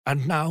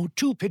And now,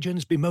 two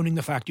pigeons bemoaning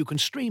the fact you can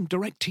stream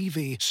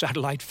DirecTV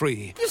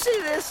satellite-free. You see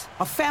this?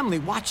 A family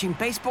watching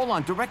baseball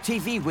on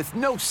DirecTV with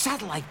no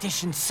satellite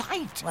dish in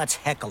sight. Let's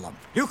heckle them.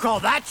 You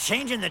call that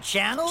changing the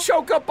channel?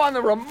 Choke up on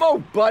the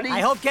remote, buddy. I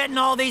hope getting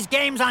all these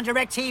games on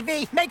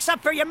DirecTV makes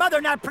up for your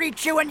mother not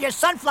pre-chewing your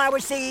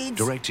sunflower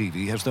seeds.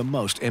 DirecTV has the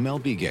most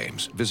MLB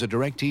games. Visit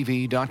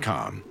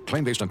DirecTV.com.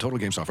 Claim based on total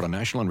games offered on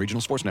national and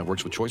regional sports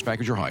networks with choice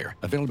package or higher.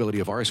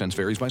 Availability of RSNs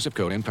varies by zip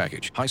code and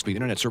package. High-speed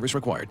internet service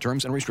required.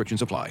 Terms and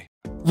restrictions apply.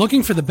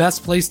 Looking for the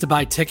best place to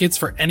buy tickets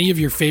for any of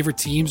your favorite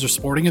teams or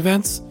sporting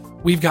events?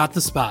 We've got the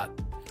spot.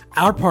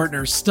 Our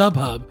partner,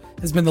 StubHub,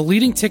 has been the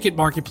leading ticket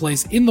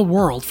marketplace in the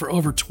world for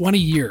over 20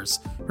 years,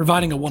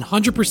 providing a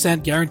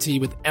 100% guarantee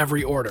with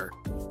every order.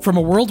 From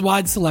a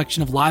worldwide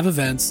selection of live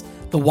events,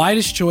 the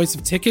widest choice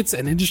of tickets,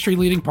 and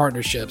industry-leading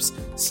partnerships,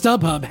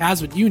 StubHub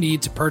has what you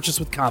need to purchase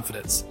with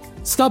confidence.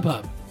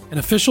 StubHub, an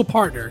official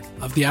partner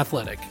of The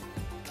Athletic.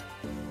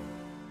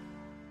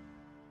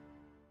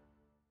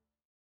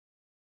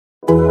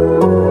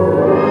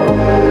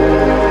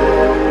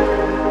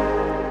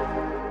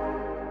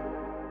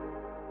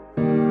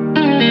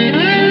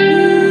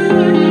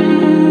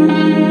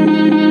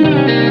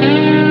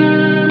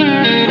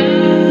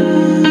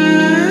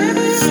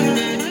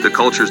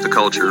 Culture is the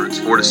culture. It's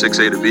 4 to 6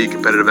 A to B,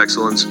 competitive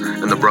excellence,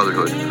 and the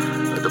brotherhood.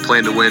 The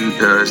plan to win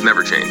has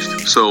never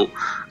changed. So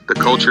the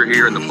culture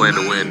here and the plan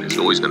to win is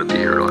always going to be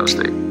here at Ohio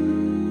State.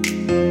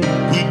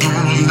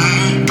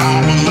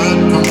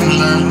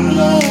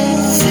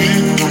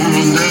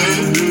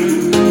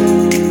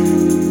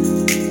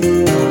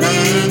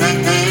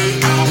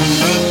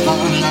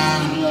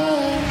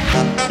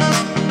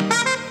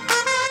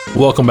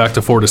 Welcome back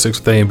to 4 to 6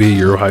 with A&B,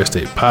 your Ohio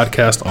State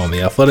podcast on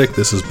The Athletic.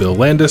 This is Bill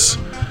Landis,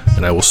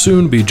 and I will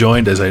soon be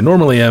joined, as I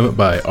normally am,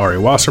 by Ari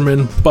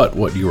Wasserman. But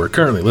what you are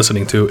currently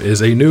listening to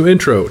is a new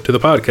intro to the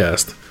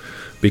podcast,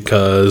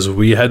 because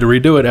we had to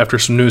redo it after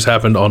some news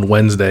happened on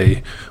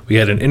Wednesday. We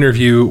had an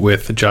interview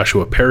with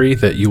Joshua Perry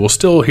that you will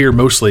still hear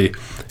mostly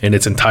in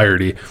its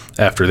entirety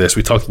after this.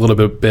 We talked a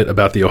little bit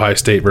about the Ohio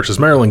State versus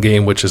Maryland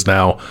game, which is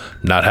now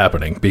not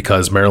happening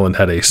because Maryland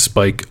had a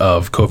spike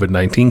of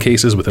COVID-19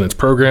 cases within its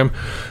program,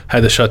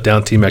 had to shut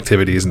down team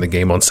activities, and the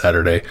game on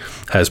Saturday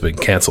has been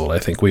canceled. I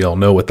think we all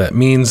know what that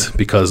means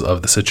because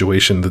of the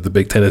situation that the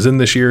Big Ten is in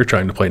this year,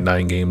 trying to play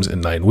 9 games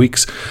in 9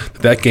 weeks.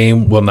 That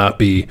game will not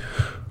be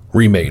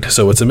remade.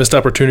 So it's a missed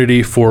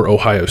opportunity for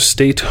Ohio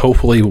State.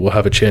 Hopefully we'll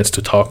have a chance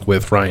to talk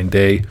with Ryan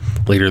Day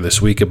later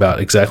this week about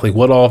exactly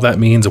what all of that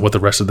means and what the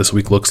rest of this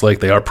week looks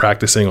like. They are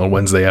practicing on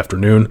Wednesday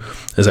afternoon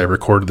as I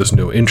recorded this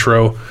new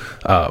intro.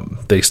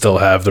 They still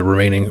have the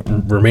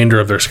remainder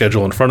of their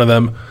schedule in front of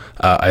them.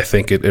 I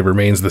think it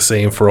remains the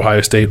same for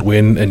Ohio State.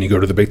 Win and you go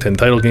to the Big Ten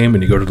title game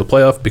and you go to the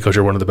playoff because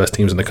you're one of the best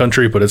teams in the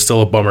country, but it's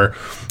still a bummer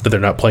that they're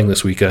not playing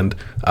this weekend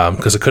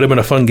because it could have been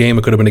a fun game.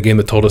 It could have been a game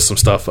that told us some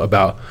stuff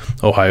about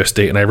Ohio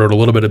State, and I wrote a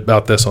little bit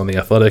about this on The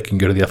Athletic. You can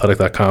go to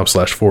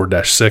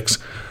theathletic.com/4-6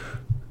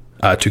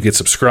 to get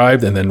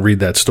subscribed and then read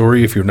that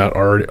story if you're not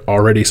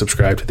already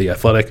subscribed to The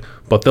Athletic,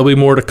 but there'll be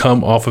more to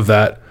come off of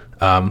that.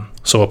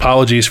 So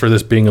apologies for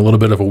this being a little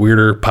bit of a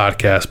weirder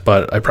podcast,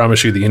 but I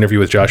promise you the interview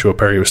with Joshua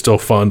Perry was still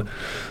fun,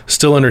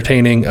 still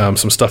entertaining.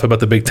 Some stuff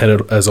about the Big Ten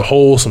as a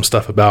whole, some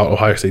stuff about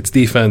Ohio State's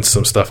defense,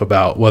 some stuff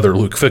about whether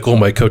Luke Fickell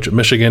might coach at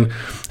Michigan,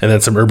 and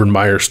then some Urban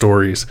Meyer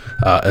stories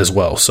as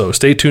well. So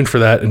stay tuned for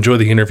that. Enjoy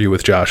the interview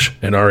with Josh,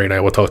 and Ari and I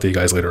will talk to you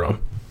guys later on.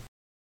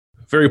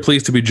 Very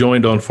pleased to be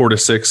joined on 4 to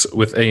 6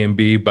 with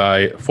A&B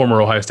by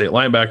former Ohio State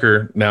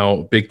linebacker,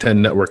 now Big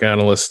Ten network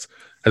analyst,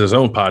 has his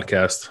own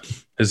podcast.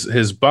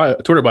 His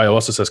Twitter bio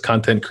also says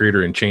content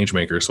creator and change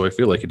maker, so I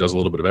feel like he does a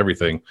little bit of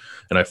everything,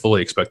 and I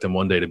fully expect him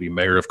one day to be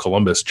mayor of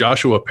Columbus.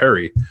 Joshua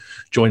Perry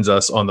joins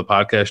us on the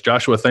podcast.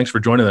 Joshua, thanks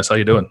for joining us. How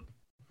you doing?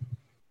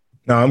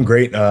 No, I'm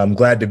great. I'm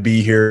glad to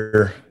be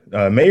here.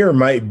 Mayor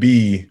might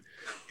be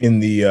in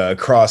the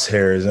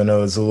crosshairs. I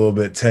know it's a little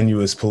bit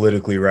tenuous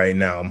politically right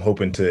now. I'm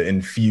hoping to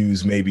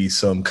infuse maybe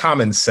some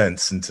common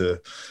sense into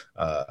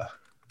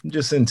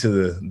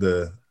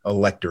the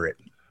electorate.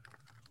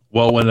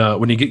 Well,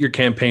 when you get your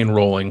campaign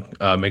rolling,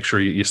 make sure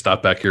you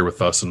stop back here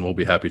with us, and we'll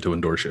be happy to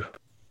endorse you.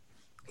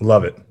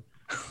 Love it.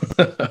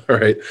 All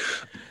right.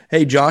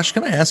 Hey, Josh,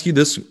 can I ask you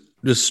this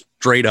just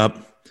straight up?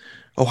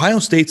 Ohio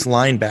State's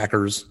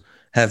linebackers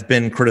have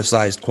been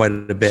criticized quite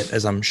a bit,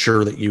 as I'm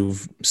sure that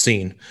you've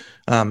seen.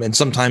 And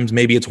sometimes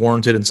maybe it's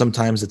warranted and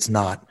sometimes it's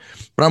not.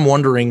 But I'm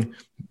wondering,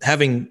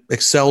 having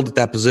excelled at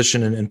that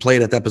position and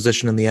played at that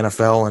position in the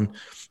NFL, and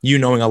you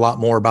knowing a lot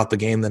more about the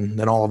game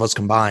than all of us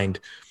combined,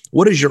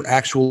 what is your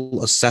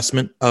actual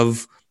assessment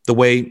of the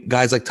way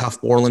guys like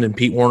Tuf Borland and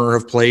Pete Werner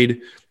have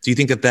played? Do you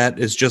think that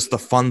is just the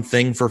fun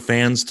thing for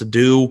fans to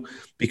do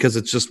because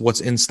it's just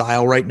what's in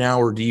style right now?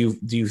 Or do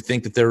you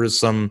think that there is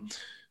some,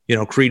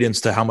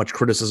 credence to how much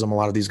criticism a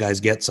lot of these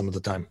guys get some of the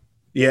time?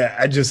 Yeah,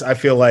 I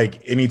feel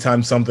like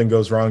anytime something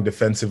goes wrong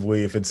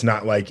defensively, if it's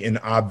not like an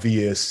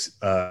obvious,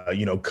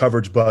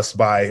 coverage bust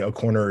by a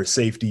corner or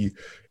safety,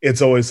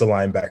 it's always the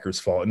linebacker's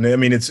fault. And I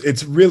mean,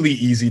 it's really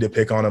easy to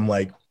pick on them.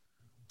 Like,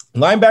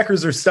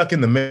 Linebackers are stuck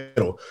in the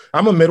middle.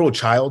 I'm a middle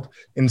child.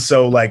 And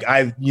so like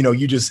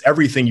you just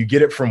everything, you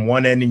get it from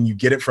one end and you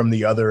get it from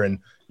the other. And,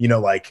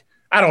 like,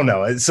 I don't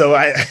know. So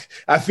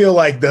I feel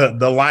like the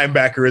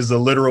linebacker is the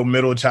literal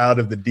middle child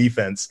of the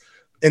defense.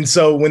 And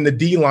so when the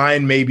D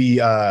line maybe,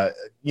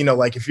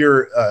 like if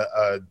you're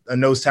a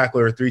nose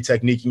tackler or 3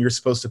 technique and you're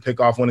supposed to pick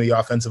off one of the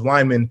offensive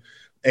linemen,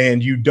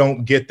 and you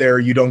don't get there,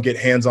 you don't get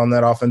hands on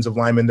that offensive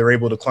lineman, they're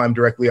able to climb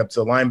directly up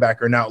to the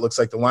linebacker. Now it looks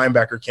like the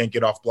linebacker can't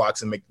get off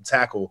blocks and make the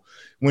tackle,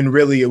 when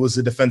really it was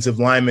the defensive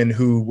lineman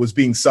who was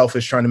being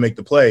selfish trying to make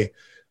the play.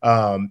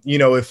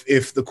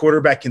 If the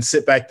quarterback can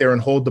sit back there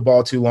and hold the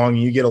ball too long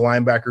and you get a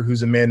linebacker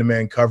who's a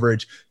man-to-man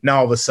coverage, now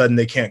all of a sudden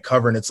they can't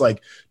cover. And it's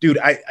like, dude,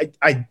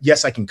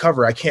 yes, I can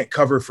cover. I can't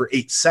cover for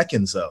 8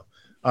 seconds though.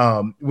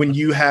 When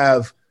you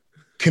have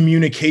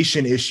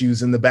communication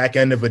issues in the back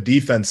end of a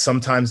defense,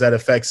 sometimes that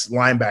affects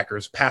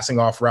linebackers, passing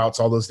off routes,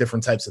 all those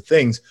different types of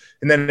things.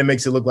 And then it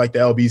makes it look like the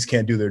LBs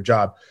can't do their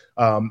job.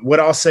 What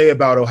I'll say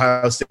about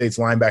Ohio State's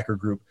linebacker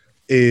group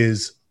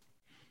is,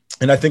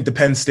 and I think the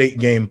Penn State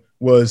game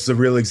was the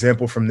real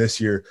example from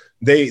this year,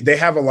 they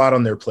have a lot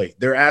on their plate.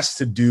 They're asked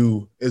to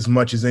do as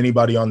much as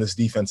anybody on this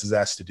defense is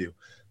asked to do.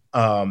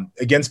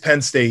 Against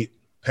Penn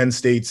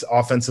State's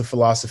offensive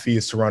philosophy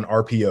is to run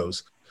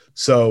RPOs.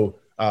 So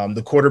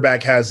the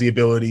quarterback has the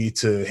ability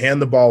to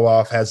hand the ball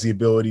off, has the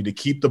ability to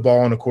keep the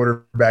ball on a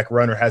quarterback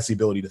run, or has the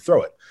ability to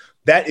throw it.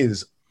 That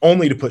is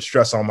only to put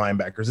stress on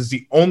linebackers. It's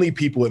the only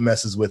people it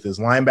messes with is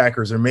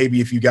linebackers, or maybe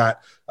if you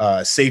got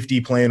safety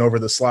playing over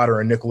the slot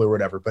or a nickel or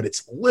whatever, but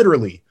it's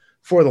literally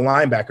for the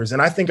linebackers.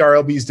 And I think our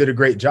LBs did a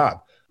great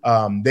job.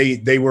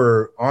 They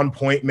were on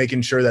point,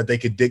 making sure that they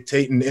could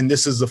dictate. And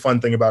this is the fun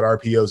thing about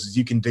RPOs is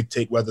you can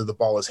dictate whether the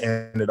ball is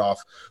handed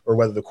off or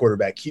whether the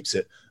quarterback keeps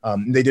it.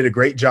 They did a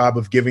great job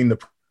of giving the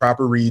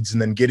proper reads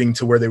and then getting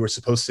to where they were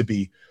supposed to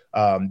be.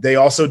 They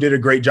also did a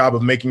great job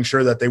of making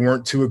sure that they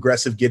weren't too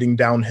aggressive getting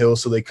downhill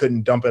so they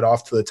couldn't dump it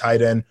off to the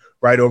tight end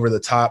right over the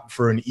top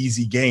for an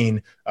easy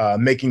gain,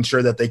 making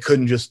sure that they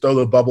couldn't just throw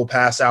the bubble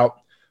pass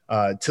out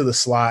to the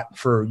slot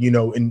for,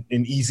 an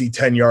easy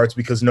 10 yards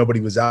because nobody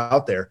was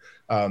out there.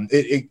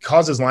 It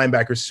causes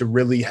linebackers to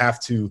really have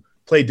to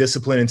play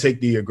discipline and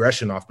take the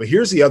aggression off. But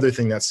here's the other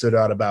thing that stood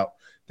out about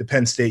the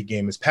Penn State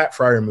game is Pat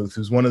Freiermuth,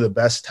 who's one of the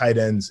best tight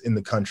ends in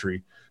the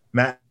country.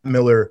 Matt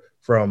Miller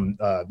from,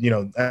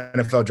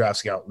 NFL Draft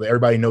Scout.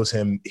 Everybody knows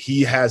him.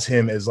 He has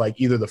him as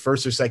like either the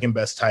first or second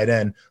best tight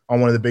end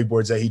on one of the big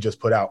boards that he just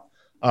put out.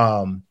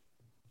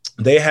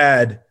 They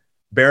had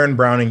Baron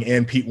Browning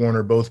and Pete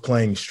Werner both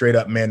playing straight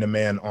up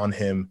man-to-man on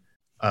him.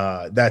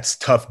 That's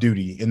tough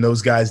duty. And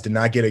those guys did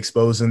not get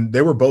exposed, and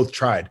they were both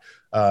tried.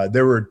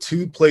 There were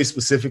 2 plays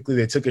specifically.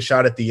 They took a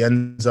shot at the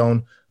end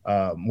zone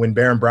when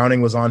Baron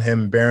Browning was on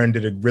him. Baron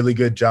did a really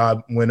good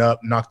job, went up,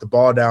 knocked the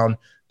ball down.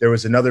 There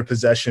was another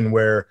possession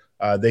where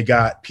they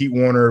got Pete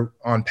Werner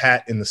on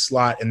Pat in the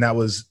slot, and that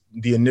was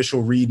the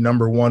initial read.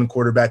 Number 1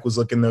 quarterback was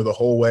looking there the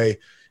whole way,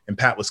 and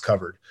Pat was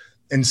covered.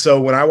 And so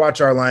when I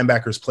watch our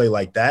linebackers play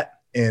like that,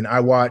 and I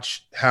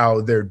watch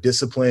how they're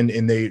disciplined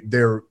and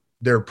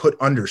they're put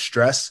under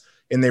stress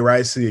and they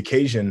rise to the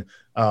occasion,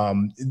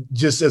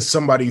 just as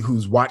somebody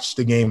who's watched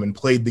the game and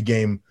played the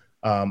game,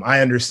 I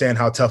understand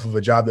how tough of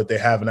a job that they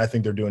have, and I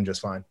think they're doing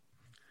just fine.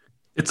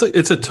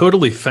 It's a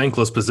totally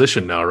thankless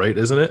position now, right?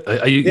 Isn't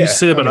it? You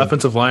say about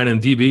offensive line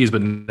and DBs,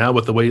 but now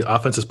with the way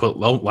offenses put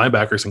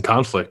linebackers in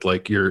conflict,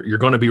 like you're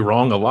going to be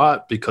wrong a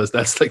lot because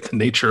that's like the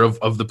nature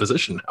of the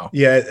position now.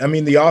 Yeah, I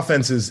mean the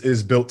offense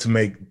is built to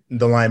make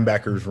the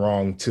linebackers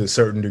wrong to a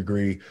certain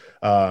degree,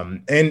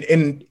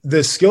 and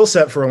the skill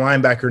set for a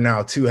linebacker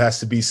now too has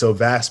to be so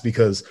vast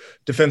because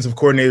defensive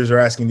coordinators are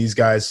asking these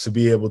guys to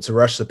be able to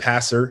rush the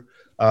passer,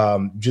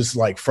 just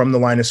like from the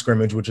line of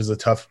scrimmage, which is a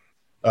tough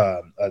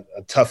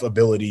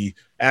ability,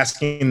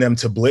 asking them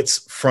to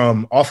blitz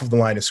from off of the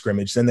line of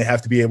scrimmage. Then they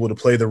have to be able to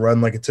play the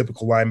run like a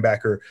typical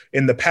linebacker.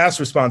 And the pass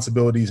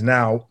responsibilities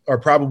now are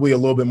probably a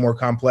little bit more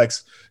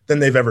complex than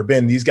they've ever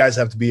been. These guys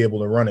have to be able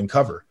to run and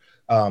cover.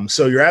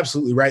 So you're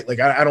absolutely right. Like,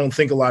 I don't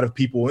think a lot of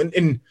people,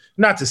 and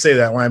not to say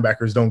that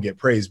linebackers don't get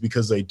praised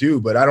because they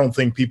do, but I don't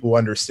think people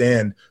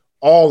understand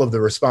all of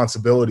the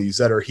responsibilities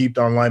that are heaped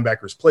on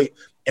linebackers' plate.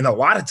 And a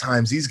lot of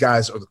times these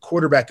guys are the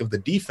quarterback of the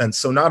defense.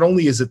 So not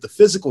only is it the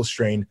physical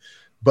strain,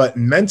 but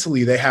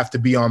mentally they have to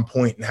be on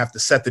point and have to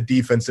set the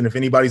defense. And if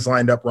anybody's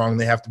lined up wrong,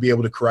 they have to be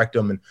able to correct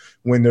them. And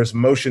when there's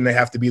motion, they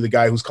have to be the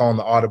guy who's calling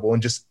the audible,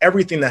 and just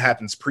everything that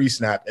happens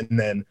pre-snap and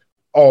then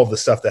all of the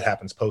stuff that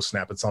happens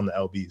post-snap, it's on the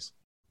LBs.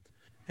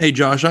 Hey,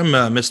 Josh, I'm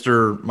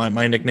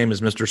my nickname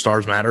is Mr.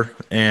 Stars Matter.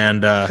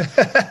 And, now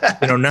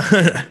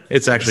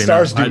it's actually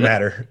Stars do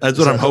matter. That's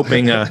what I'm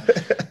hoping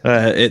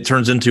it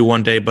turns into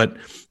one day. But,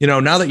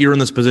 now that you're in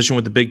this position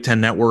with the Big Ten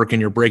Network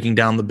and you're breaking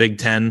down the Big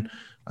Ten,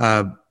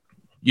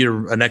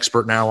 you're an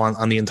expert now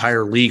on the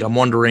entire league. I'm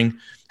wondering,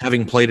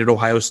 having played at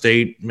Ohio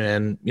State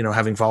and,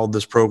 having followed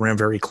this program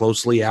very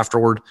closely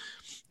afterward,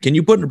 can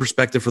you put into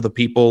perspective for the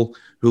people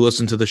who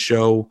listen to the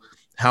show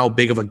how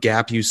big of a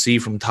gap you see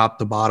from top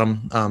to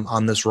bottom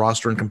on this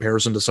roster in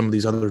comparison to some of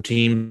these other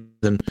teams?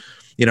 And,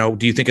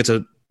 do you think it's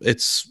a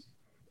it's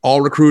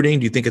all recruiting?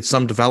 Do you think it's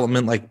some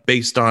development, like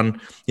based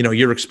on,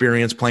 your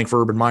experience playing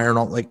for Urban Meyer and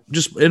all, like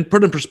just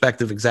put in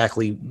perspective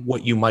exactly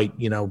what you might,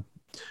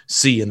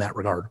 see in that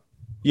regard?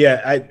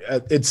 Yeah.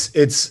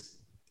 It's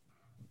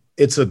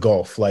a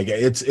gulf. Like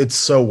it's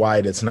so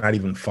wide. It's not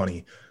even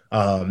funny.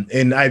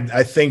 And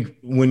I think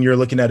when you're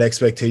looking at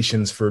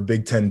expectations for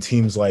Big Ten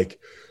teams, like,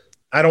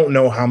 I don't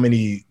know how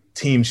many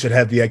teams should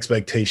have the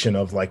expectation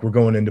of like, we're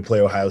going in to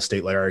play Ohio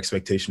State. Like, our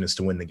expectation is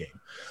to win the game.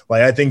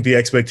 Like, I think the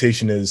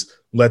expectation is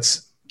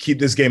let's keep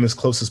this game as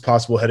close as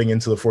possible heading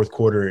into the fourth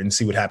quarter and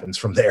see what happens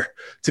from there,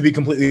 to be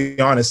completely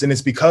honest. And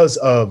it's because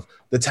of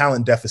the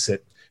talent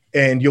deficit.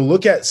 And you'll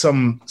look at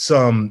some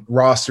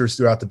rosters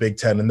throughout the Big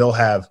Ten and they'll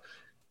have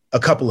a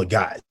couple of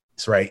guys,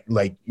 right?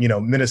 Like,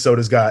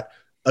 Minnesota's got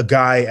a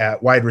guy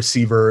at wide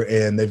receiver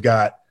and they've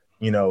got,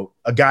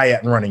 a guy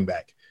at running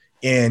back.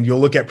 And you'll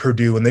look at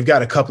Purdue and they've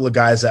got a couple of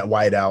guys at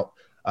wide out.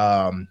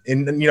 And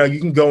you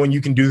can go and you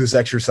can do this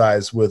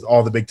exercise with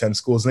all the Big Ten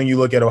schools. And then you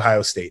look at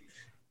Ohio State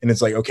and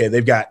it's like, okay,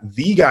 they've got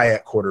the guy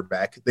at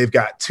quarterback. They've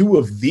got two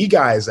of the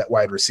guys at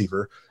wide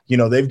receiver.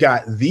 They've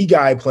got the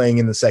guy playing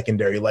in the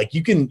secondary. Like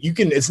you can,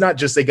 it's not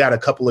just they got a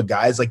couple of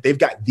guys, like they've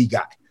got the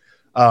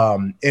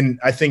guy. And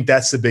I think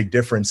that's the big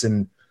difference.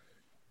 And,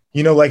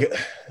 you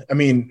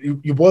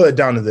boil it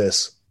down to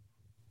this.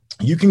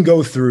 You can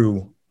go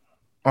through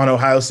on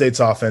Ohio State's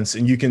offense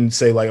and you can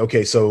say like,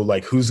 okay, so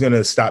like who's going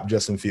to stop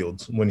Justin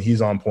Fields when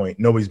he's on point?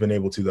 Nobody's been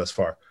able to thus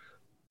far.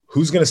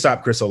 Who's going to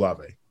stop Chris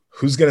Olave?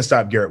 Who's going to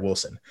stop Garrett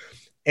Wilson?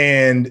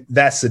 And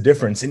that's the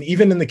difference. And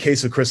even in the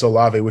case of Chris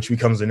Olave, which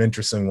becomes an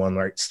interesting one,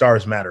 right?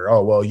 Stars matter.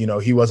 Oh, well,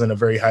 he wasn't a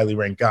very highly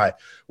ranked guy.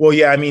 Well,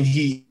 yeah,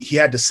 he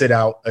had to sit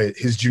out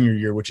his junior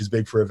year, which is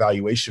big for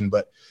evaluation.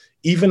 But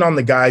even on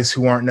the guys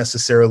who aren't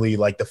necessarily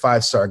like the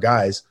 5-star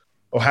guys,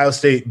 Ohio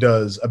State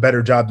does a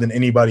better job than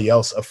anybody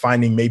else of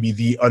finding maybe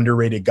the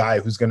underrated guy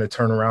who's going to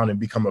turn around and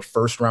become a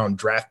first-round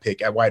draft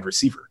pick at wide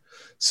receiver.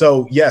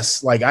 So,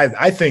 yes, like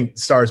I think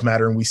stars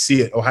matter, and we see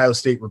it. Ohio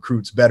State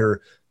recruits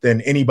better than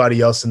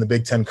anybody else in the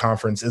Big Ten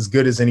Conference, as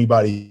good as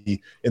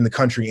anybody in the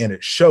country, and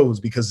it shows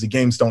because the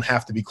games don't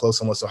have to be close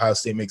unless Ohio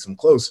State makes them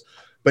close.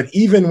 But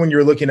even when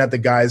you're looking at the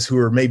guys who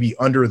are maybe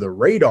under the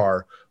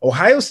radar,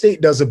 Ohio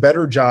State does a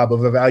better job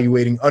of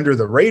evaluating under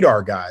the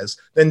radar guys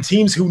than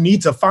teams who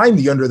need to find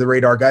the under the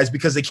radar guys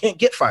because they can't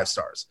get 5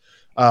 stars.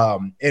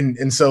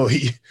 And so,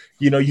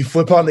 you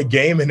flip on the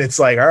game and it's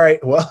like, all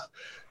right, well,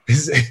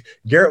 is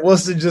Garrett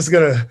Wilson just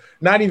going to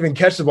not even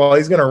catch the ball?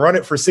 He's going to run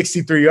it for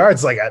 63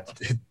 yards. Like,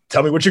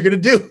 tell me what you're going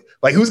to do.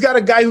 Like, who's got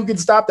a guy who can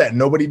stop that?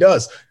 Nobody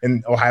does.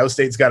 And Ohio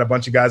State's got a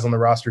bunch of guys on the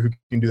roster who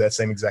can do that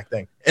same exact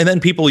thing. And then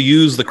people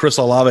use the Chris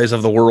Olaves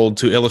of the world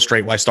to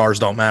illustrate why stars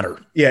don't matter.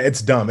 Yeah,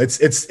 it's dumb.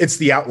 It's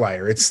the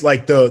outlier. It's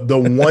like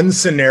the one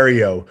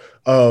scenario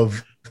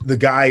of the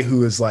guy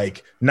who is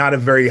like not a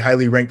very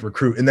highly ranked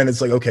recruit. And then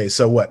it's like, okay,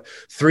 so what?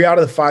 3 out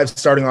of the 5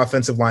 starting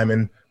offensive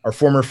linemen are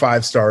former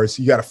 5 stars.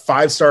 You got a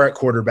 5-star at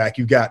quarterback.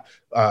 You got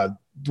 2,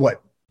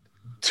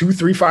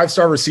 3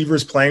 5-star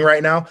receivers playing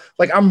right now.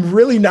 Like, I'm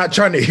really not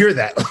trying to hear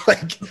that.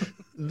 Like,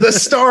 the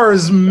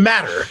stars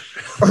matter,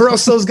 or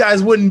else those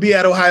guys wouldn't be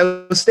at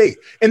Ohio State.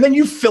 And then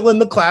you fill in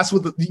the class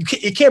with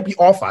it can't be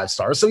all 5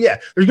 stars. So yeah,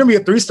 there's going to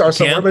be a 3-star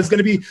somewhere, but it's going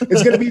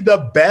to be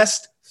the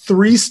best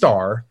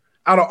 3-star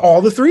out of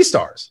all the 3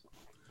 stars.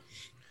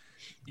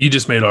 You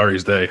just made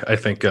Ari's day. I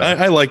think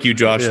I like you,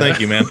 Josh. Yeah.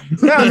 Thank you, man.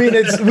 Yeah, I mean,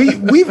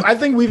 I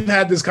think we've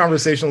had this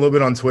conversation a little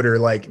bit on Twitter.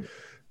 Like,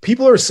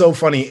 people are so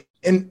funny.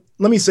 And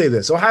let me say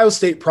this: Ohio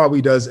State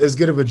probably does as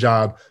good of a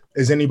job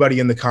as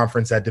anybody in the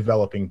conference at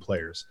developing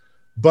players.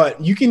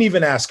 But you can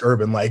even ask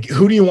Urban, like,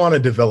 who do you want to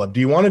develop? Do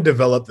you want to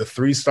develop the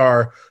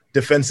 3-star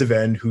defensive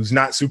end who's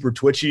not super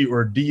twitchy,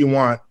 or do you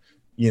want,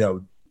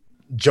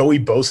 Joey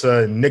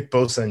Bosa and Nick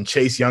Bosa and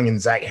Chase Young and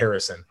Zach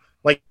Harrison?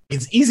 Like,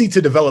 it's easy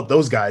to develop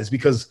those guys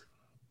because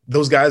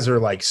those guys are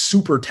like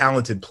super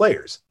talented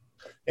players.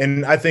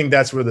 And I think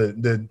that's where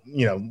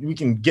we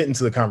can get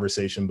into the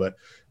conversation, but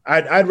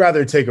I'd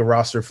rather take a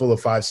roster full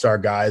of 5-star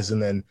guys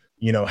and then,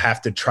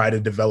 have to try to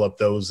develop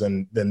those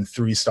than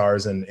 3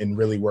 stars and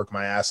really work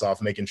my ass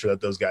off making sure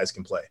that those guys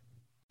can play.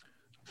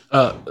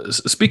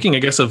 Speaking, I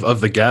guess,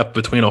 of the gap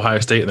between Ohio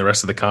State and the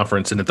rest of the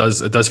conference, and it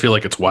does feel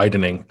like it's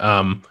widening.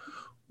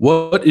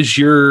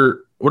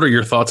 What are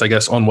your thoughts, I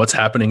guess, on what's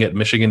happening at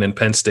Michigan and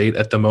Penn State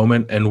at the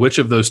moment? And which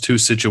of those 2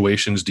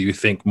 situations do you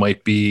think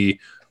might be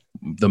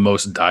the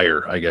most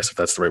dire, I guess, if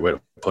that's the right way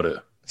to put it?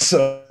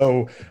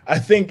 So I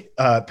think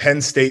Penn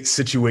State's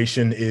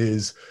situation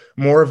is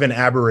more of an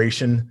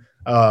aberration.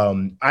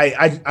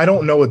 I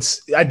don't know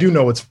I do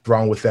know what's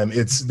wrong with them.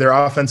 It's their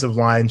offensive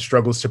line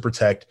struggles to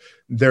protect.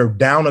 They're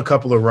down a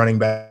couple of running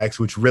backs,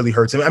 which really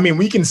hurts them. I mean,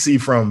 we can see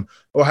from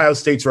Ohio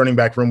State's running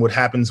back room what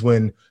happens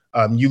when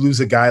you lose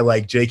a guy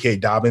like J.K.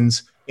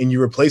 Dobbins and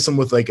you replace them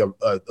with like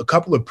a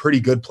couple of pretty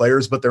good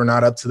players, but they're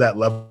not up to that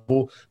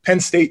level. Penn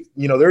State,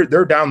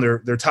 they're down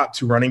their top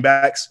 2 running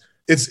backs.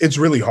 It's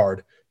really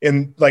hard.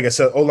 And like I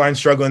said, O-line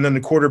struggling, and then the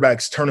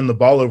quarterback's turning the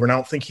ball over. And I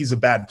don't think he's a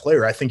bad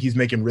player. I think he's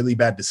making really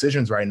bad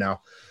decisions right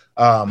now.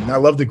 I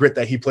love the grit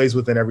that he plays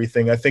with and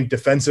everything. I think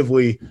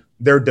defensively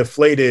they're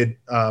deflated.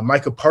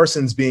 Micah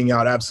Parsons being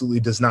out absolutely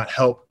does not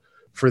help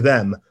for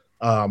them.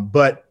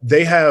 But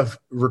they have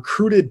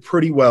recruited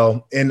pretty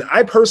well. And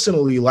I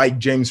personally like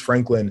James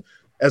Franklin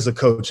as a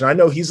coach. And I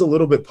know he's a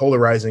little bit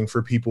polarizing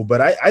for people,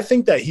 but I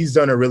think that he's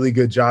done a really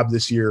good job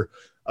this year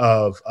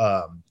of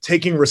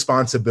taking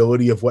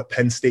responsibility of what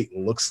Penn State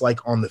looks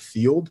like on the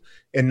field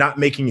and not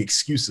making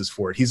excuses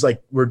for it. He's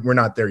like, we're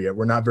not there yet.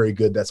 We're not very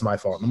good. That's my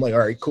fault. And I'm like, all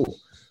right, cool.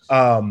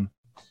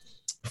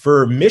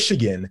 For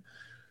Michigan,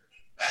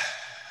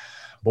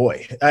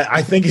 boy,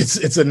 I think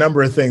it's a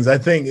number of things. I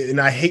think,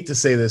 and I hate to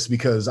say this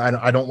because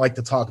I don't like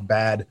to talk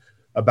bad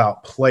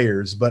about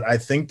players, but I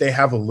think they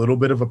have a little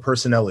bit of a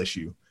personnel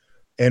issue.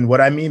 And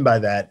what I mean by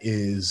that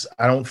is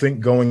I don't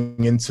think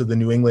going into the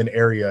New England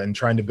area and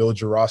trying to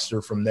build your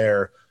roster from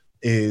there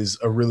is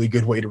a really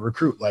good way to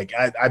recruit. Like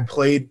I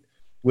played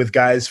with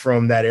guys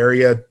from that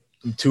area,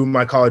 two of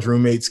my college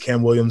roommates,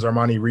 Cam Williams,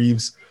 Armani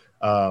Reeves.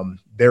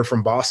 They're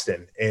from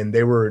Boston, and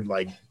they were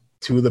like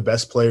two of the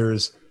best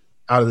players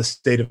out of the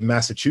state of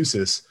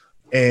Massachusetts.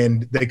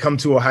 And they come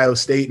to Ohio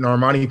State, and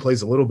Armani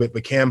plays a little bit,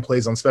 but Cam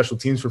plays on special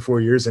teams for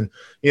 4 years. And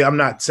I'm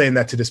not saying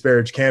that to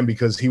disparage Cam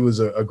because he was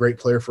a great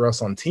player for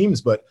us on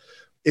teams, but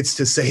it's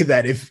to say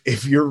that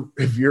if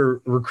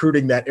you're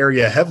recruiting that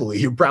area heavily,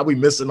 you're probably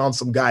missing on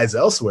some guys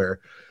elsewhere,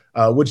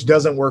 which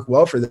doesn't work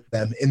well for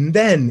them. And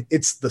then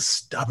it's the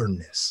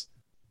stubbornness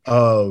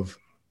of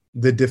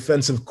the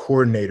defensive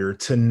coordinator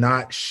to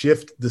not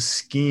shift the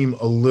scheme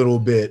a little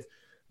bit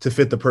to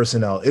fit the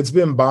personnel. It's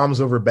been bombs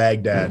over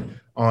Baghdad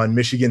on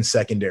Michigan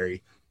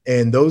secondary.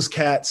 And those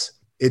cats,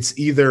 it's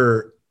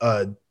either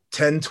a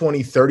 10,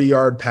 20,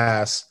 30-yard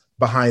pass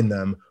behind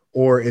them,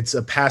 or it's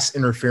a pass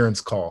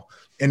interference call.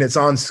 And it's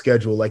on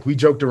schedule. Like we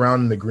joked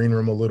around in the green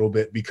room a little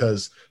bit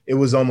because it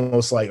was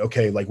almost like,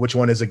 okay, like which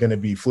one is it going to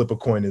be? Flip a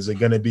coin. Is it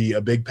going to be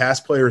a big pass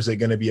play or is it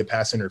going to be a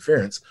pass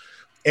interference?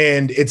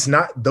 And it's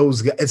not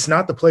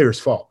the player's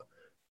fault.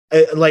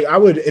 Like I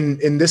would,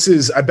 and this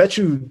is, I bet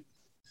you,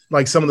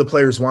 like some of the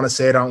players want to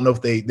say it. I don't know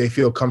if they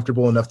feel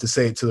comfortable enough to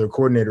say it to their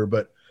coordinator,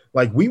 but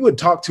like we would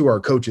talk to our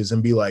coaches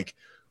and be like,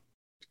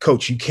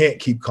 Coach, you can't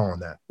keep calling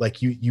that.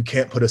 Like you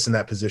can't put us in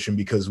that position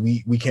because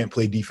we can't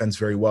play defense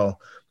very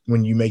well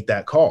when you make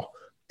that call.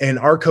 And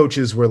our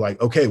coaches were like,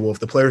 okay, well, if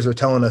the players are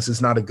telling us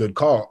it's not a good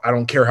call, I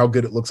don't care how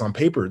good it looks on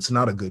paper. It's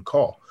not a good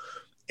call.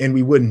 And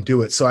we wouldn't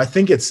do it. So I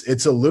think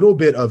it's a little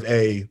bit of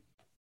a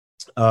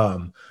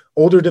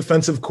older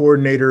defensive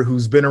coordinator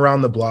who's been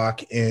around the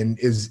block and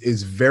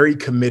is very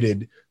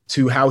committed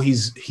to how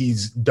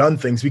he's done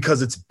things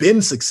because it's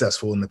been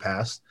successful in the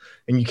past,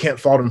 and you can't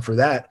fault him for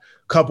that,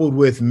 coupled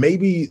with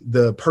maybe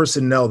the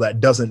personnel that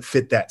doesn't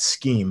fit that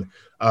scheme.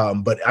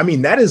 But I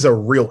mean, that is a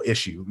real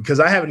issue because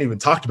I haven't even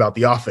talked about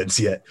the offense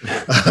yet.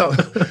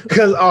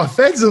 Because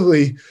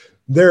offensively,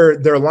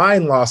 their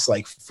line lost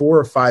like 4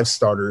 or 5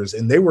 starters,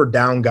 and they were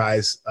down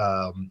guys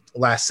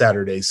last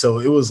Saturday. So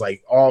it was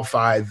like all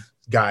 5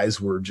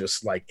 guys were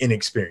just like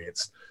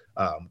inexperienced.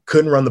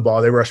 Couldn't run the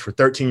ball. They rushed for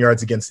 13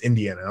 yards against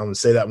Indiana. I'm going to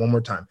say that one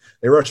more time.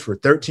 They rushed for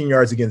 13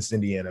 yards against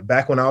Indiana.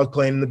 Back when I was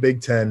playing in the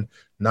Big Ten,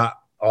 not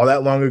all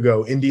that long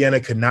ago,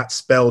 Indiana could not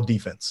spell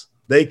defense.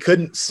 They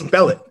couldn't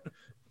spell it.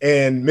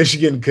 And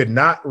Michigan could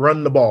not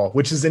run the ball,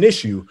 which is an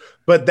issue.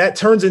 But that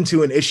turns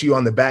into an issue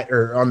on the back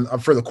or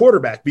for the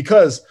quarterback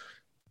because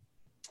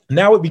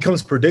now it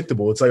becomes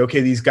predictable. It's like, okay,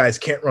 these guys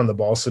can't run the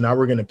ball. So now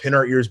we're going to pin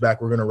our ears back.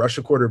 We're going to rush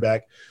a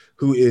quarterback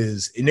who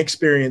is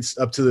inexperienced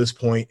up to this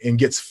point and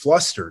gets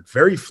flustered,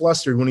 very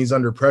flustered when he's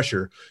under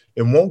pressure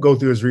and won't go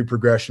through his read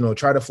progression. He'll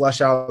try to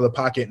flush out of the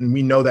pocket. And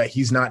we know that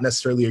he's not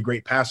necessarily a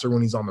great passer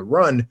when he's on the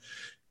run.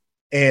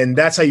 And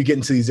that's how you get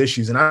into these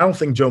issues. And I don't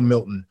think Joe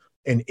Milton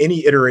in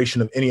any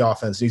iteration of any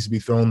offense needs to be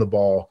throwing the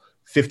ball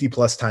 50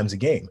 plus times a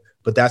game,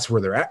 but that's where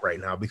they're at right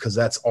now because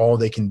that's all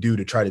they can do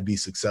to try to be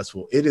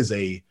successful. It is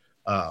a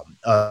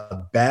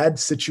bad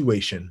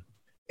situation.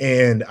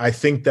 And I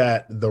think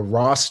that the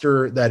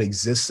roster that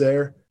exists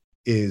there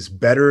is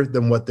better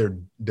than what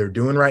they're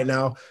doing right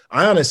now.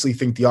 I honestly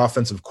think the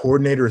offensive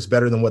coordinator is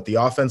better than what the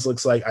offense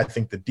looks like. I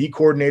think the D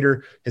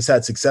coordinator has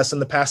had success in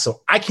the past.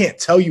 So I can't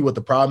tell you what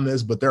the problem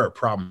is, but there are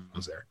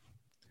problems there.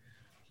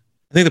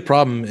 I think the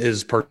problem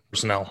is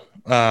personnel.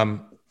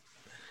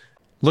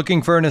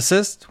 Looking for an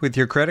assist with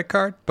your credit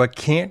card, but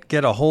can't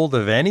get a hold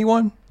of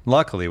anyone?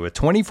 Luckily, with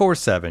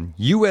 24/7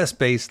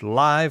 U.S.-based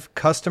live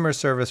customer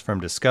service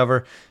from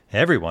Discover,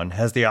 everyone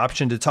has the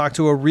option to talk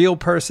to a real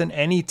person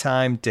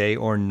anytime, day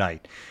or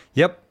night.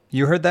 Yep,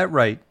 you heard that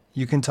right.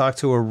 You can talk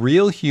to a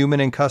real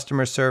human in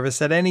customer service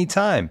at any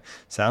time.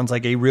 Sounds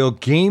like a real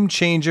game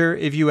changer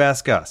if you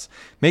ask us.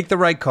 Make the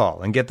right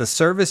call and get the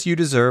service you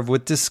deserve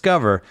with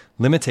Discover.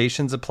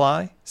 Limitations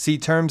apply. See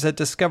terms at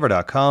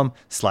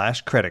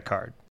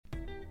discover.com/creditcard.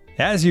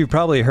 As you've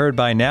probably heard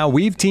by now,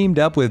 we've teamed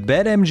up with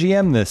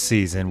BetMGM this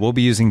season. We'll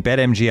be using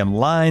BetMGM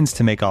lines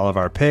to make all of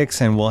our picks,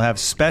 and we'll have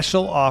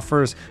special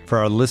offers for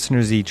our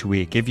listeners each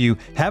week. If you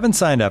haven't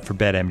signed up for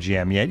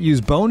BetMGM yet, use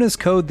bonus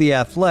code The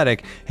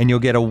Athletic, and you'll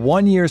get a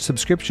 1-year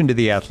subscription to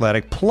The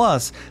Athletic,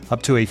 plus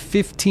up to a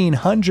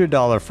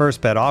 $1,500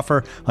 first bet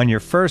offer on your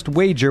first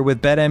wager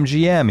with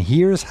BetMGM.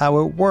 Here's how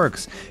it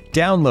works.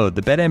 Download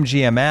the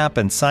BetMGM app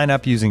and sign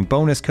up using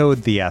bonus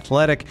code The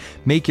Athletic.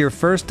 Make your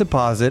first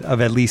deposit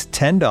of at least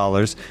 $10.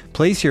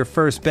 Place your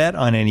first bet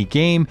on any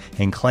game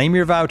and claim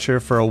your voucher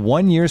for a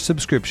 1-year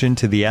subscription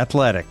to The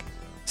Athletic.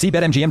 See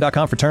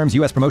BetMGM.com for terms.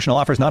 U.S. promotional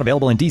offers not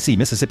available in D.C.,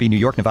 Mississippi, New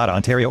York, Nevada,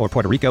 Ontario, or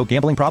Puerto Rico.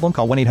 Gambling problem?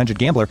 Call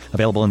 1-800-GAMBLER.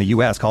 Available in the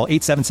U.S. Call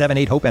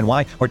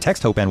 877-8-HOPE-NY or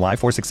text HOPE-NY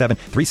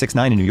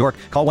 467-369 in New York.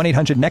 Call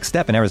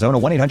 1-800-NEXT-STEP in Arizona.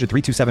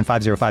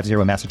 1-800-327-5050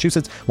 in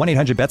Massachusetts.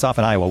 1-800-BETS-OFF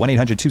in Iowa.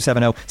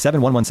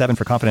 1-800-270-7117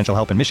 for confidential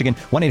help in Michigan.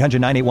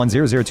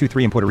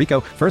 1-800-981-0023 in Puerto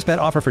Rico. First bet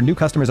offer for new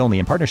customers only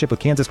in partnership with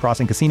Kansas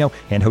Crossing Casino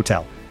and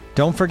Hotel.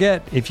 Don't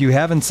forget, if you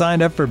haven't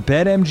signed up for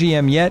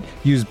BetMGM yet,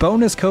 use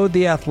bonus code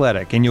The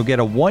Athletic, and you'll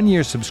get a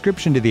 1-year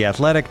subscription to The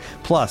Athletic,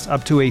 plus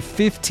up to a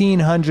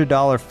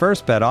 $1,500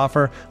 first bet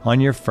offer on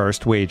your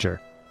first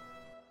wager.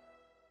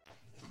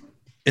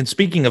 And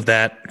speaking of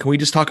that, can we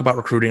just talk about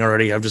recruiting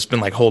already? I've just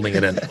been holding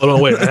it in. Hold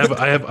on, wait.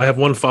 I have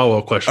one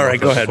follow-up question. All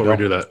right, go ahead, before we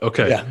do that.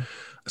 Okay. Yeah.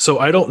 So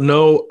I don't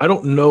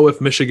know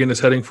if Michigan is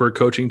heading for a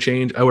coaching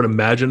change. I would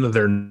imagine that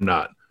they're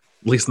not,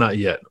 at least not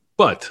yet.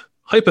 But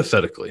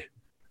hypothetically,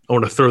 I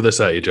want to throw this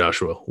at you,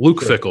 Joshua. Luke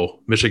Fickell,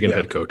 Michigan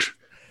head coach.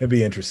 It'd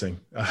be interesting.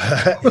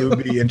 It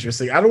would be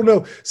interesting. I don't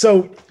know.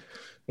 So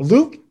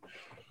Luke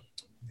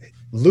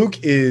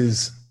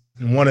is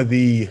one of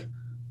the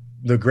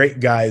great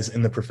guys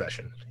in the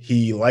profession.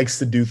 He likes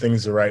to do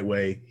things the right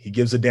way. He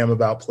gives a damn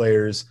about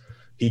players.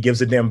 He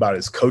gives a damn about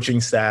his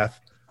coaching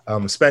staff.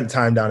 Spent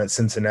time down at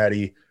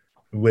Cincinnati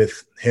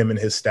with him and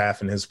his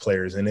staff and his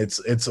players, and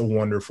it's a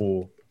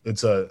wonderful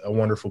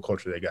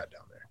culture they got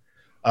down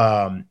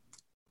there.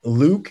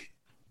 Luke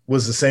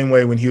was the same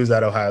way when he was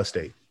at Ohio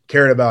State.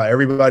 Cared about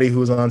everybody who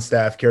was on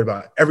staff, cared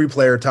about every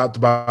player top to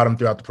bottom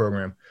throughout the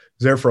program.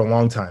 Was there for a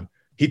long time.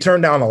 He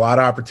turned down a lot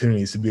of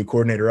opportunities to be a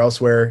coordinator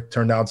elsewhere,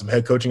 turned down some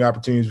head coaching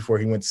opportunities before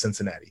he went to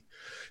Cincinnati.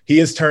 He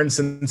has turned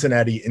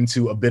Cincinnati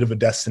into a bit of a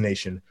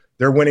destination.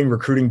 They're winning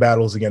recruiting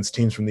battles against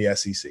teams from the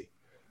SEC.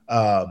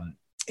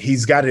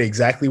 He's got it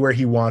exactly where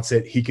he wants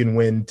it. He can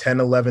win 10,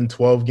 11,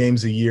 12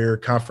 games a year,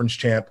 conference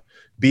champ,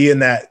 be in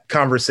that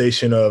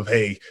conversation of,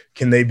 hey,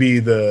 can they be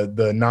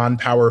the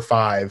non-power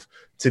 5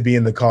 to be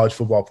in the college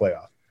football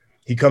playoff?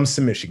 He comes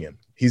to Michigan.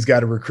 He's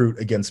got to recruit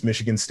against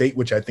Michigan State,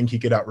 which I think he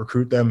could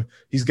out-recruit them.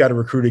 He's got to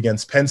recruit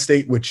against Penn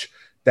State, which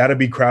that'll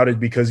be crowded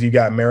because you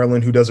got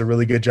Maryland, who does a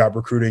really good job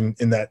recruiting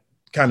in that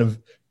kind of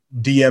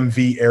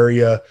DMV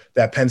area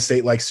that Penn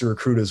State likes to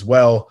recruit as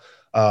well.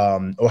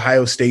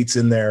 Ohio State's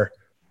in there.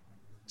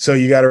 So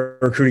you got to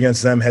recruit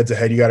against them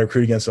head-to-head. You got to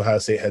recruit against Ohio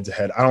State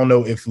head-to-head. I don't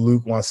know if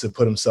Luke wants to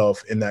put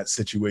himself in that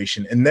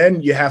situation. And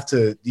then you have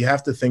to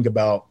think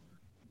about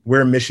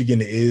where Michigan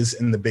is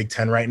in the Big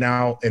Ten right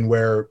now and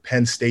where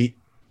Penn State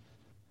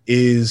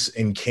is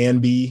and can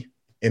be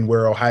and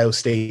where Ohio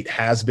State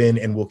has been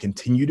and will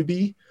continue to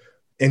be,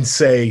 and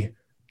say,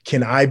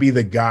 can I be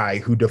the guy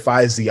who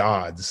defies the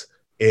odds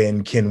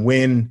and can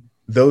win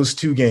those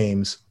 2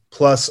 games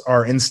plus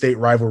our in-state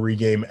rivalry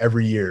game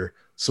every year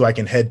so I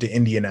can head to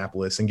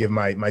Indianapolis and give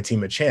my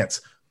team a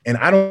chance? And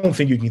I don't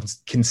think you can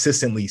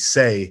consistently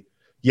say,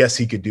 yes,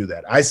 he could do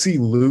that. I see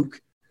Luke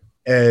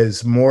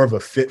as more of a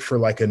fit for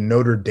a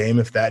Notre Dame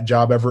if that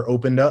job ever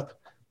opened up.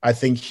 I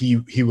think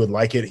he would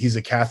like it. He's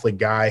a Catholic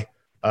guy.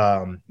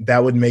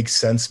 That would make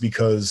sense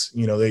because,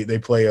 they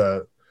play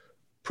a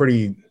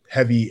pretty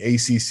heavy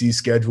ACC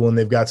schedule and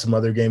they've got some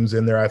other games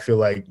in there I feel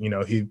like,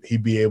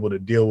 he'd be able to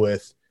deal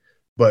with.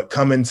 But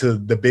coming to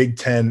the Big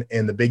Ten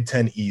and the Big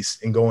Ten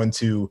East and going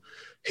to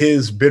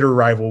his bitter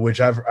rival, which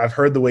I've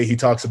heard the way he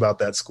talks about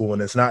that school,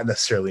 and it's not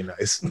necessarily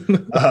nice.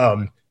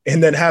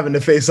 And then having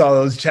to face all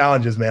those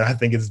challenges, man, I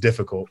think it's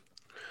difficult.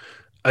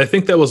 I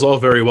think that was all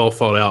very well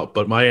thought out,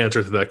 but my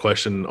answer to that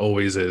question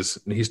always is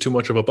he's too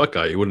much of a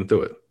Buckeye. You wouldn't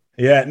do it.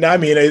 Yeah, no, I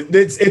mean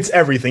it's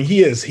everything.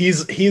 He's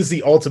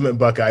the ultimate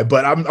Buckeye,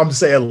 but I'm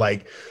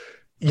saying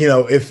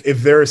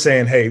if they're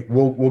saying, hey,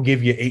 we'll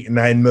give you $8 and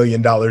 $9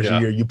 million a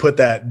year, you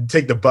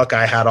take the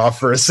Buckeye hat off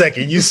for a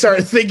second. You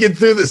start thinking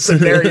through the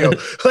scenario,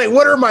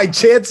 what are my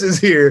chances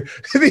here?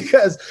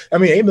 Because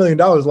 $8 million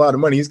is a lot of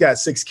money. He's got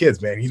 6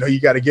 kids, man. You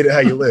got to get it how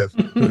you live.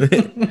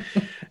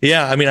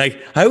 Yeah,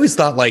 I always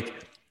thought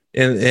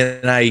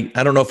and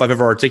I don't know if I've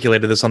ever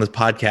articulated this on this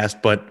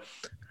podcast, but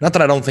not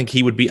that I don't think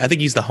he would be. I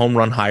think he's the home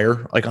run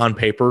hire. On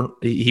paper,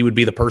 he would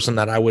be the person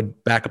that I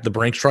would back up the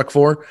Brinks truck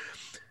for.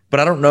 But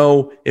I don't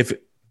know if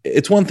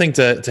it's one thing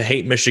to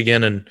hate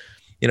Michigan and,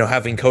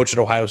 having coached at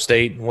Ohio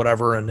State and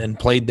whatever and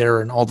played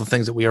there and all the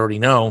things that we already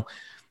know.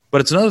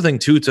 But it's another thing,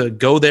 too, to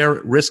go there,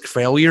 risk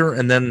failure,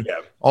 and then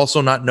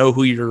also not know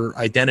who your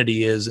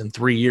identity is in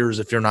 3 years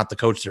if you're not the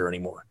coach there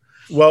anymore.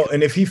 Well,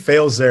 and if he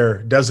fails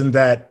there, doesn't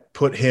that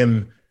put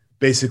him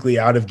basically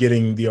out of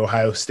getting the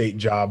Ohio State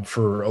job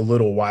for a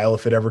little while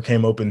if it ever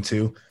came open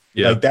too.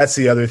 Yeah. Like that's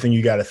the other thing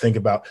you got to think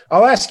about.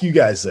 I'll ask you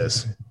guys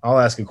this. I'll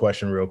ask a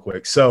question real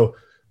quick. So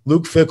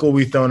Luke Fickell,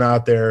 we've thrown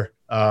out there.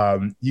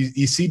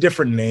 You see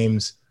different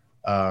names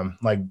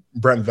like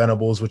Brent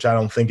Venables, which I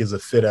don't think is a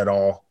fit at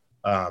all.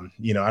 I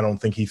don't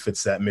think he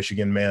fits that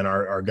Michigan man.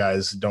 Our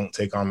guys don't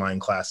take online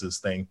classes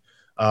thing.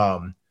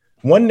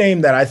 One name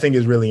that I think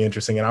is really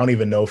interesting, and I don't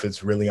even know if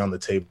it's really on the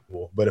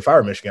table, but if I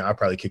were Michigan, I'd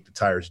probably kick the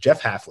tires.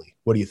 Jeff Hafley.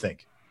 What do you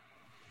think?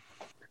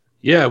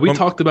 Yeah, we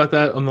talked about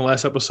that on the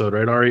last episode,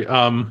 right, Ari?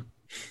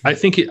 I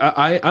think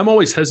I'm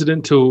always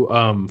hesitant to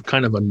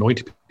kind of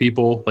anoint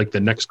people like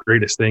the next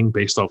greatest thing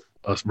based off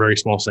a very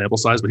small sample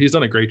size, but he's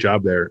done a great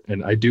job there.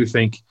 And I do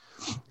think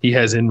he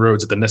has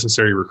inroads at the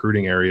necessary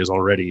recruiting areas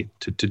already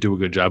to do a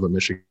good job at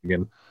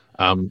Michigan.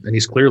 And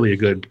he's clearly a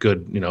good,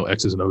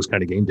 X's and O's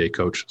kind of game day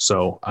coach.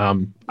 So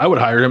I would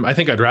hire him. I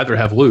think I'd rather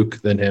have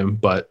Luke than him,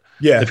 but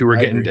if we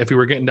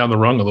were getting down the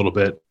rung a little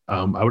bit,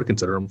 I would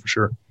consider him for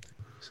sure.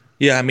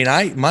 Yeah, I mean,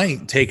 my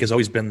take has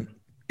always been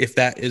if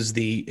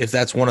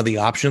that's one of the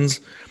options,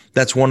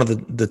 that's one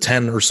of the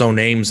 10 or so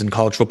names in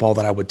college football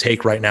that I would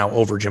take right now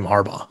over Jim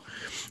Harbaugh.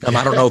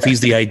 I don't know if he's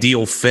the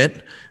ideal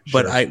fit,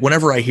 but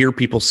whenever I hear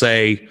people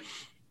say,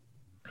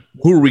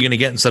 who are we going to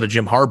get instead of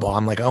Jim Harbaugh?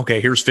 I'm like, okay,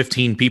 here's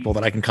 15 people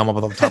that I can come up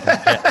with on the top of my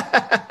head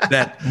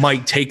that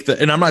might take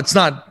and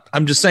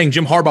I'm just saying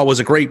Jim Harbaugh was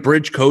a great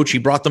bridge coach. He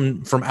brought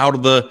them from out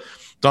of the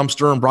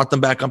dumpster and brought them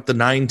back up to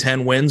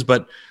 9-10 wins.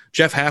 But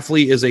Jeff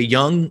Hafley is a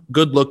young,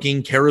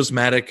 good-looking,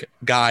 charismatic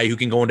guy who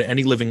can go into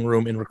any living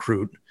room and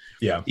recruit.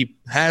 Yeah. He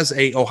has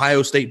a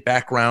Ohio State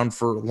background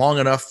for long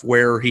enough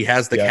where he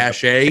has the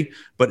cachet,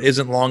 but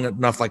isn't long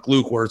enough like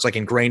Luke where it's like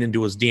ingrained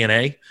into his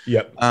DNA.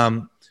 Yep.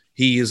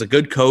 He is a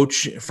good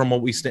coach from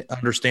what we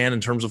understand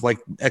in terms of like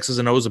X's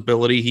and O's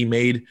ability. He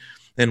made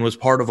and was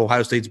part of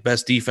Ohio State's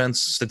best defense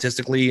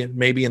statistically,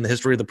 maybe in the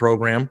history of the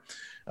program.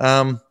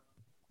 And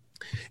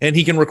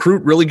he can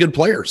recruit really good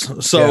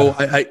players. So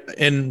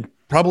and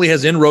probably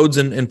has inroads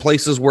in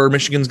places where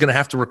Michigan's going to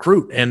have to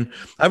recruit. And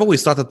I've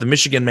always thought that the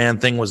Michigan man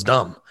thing was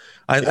dumb.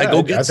 I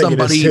go get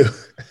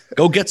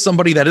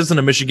somebody that isn't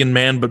a Michigan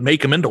man, but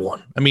make him into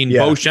one. I mean,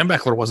 Bo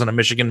Schembechler wasn't a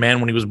Michigan man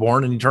when he was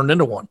born and he turned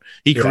into one.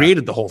 He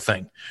created the whole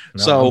thing.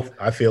 No, so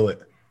I feel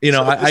it.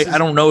 I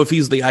don't know if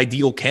he's the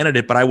ideal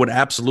candidate, but I would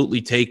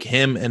absolutely take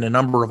him and a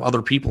number of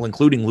other people,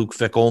 including Luke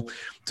Fickell,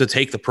 to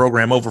take the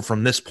program over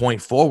from this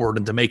point forward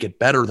and to make it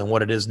better than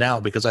what it is now,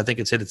 because I think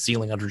it's hit its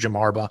ceiling under Jim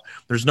Harbaugh.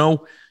 There's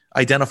no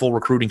identifiable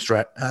recruiting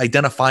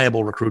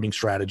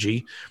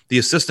strategy. The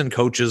assistant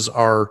coaches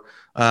are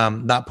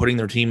not putting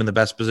their team in the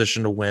best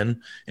position to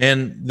win,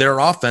 and their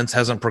offense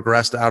hasn't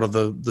progressed out of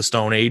the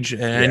Stone Age.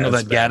 And I know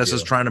that Gaddis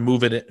is trying to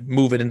move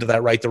it into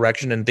that right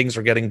direction, and things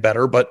are getting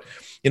better. But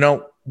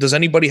does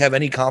anybody have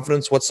any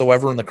confidence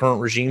whatsoever in the current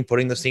regime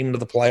putting this team into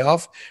the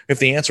playoff? If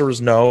the answer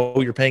is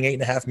no, you're paying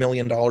 $8.5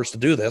 million to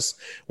do this.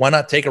 Why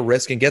not take a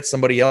risk and get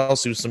somebody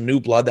else who's some new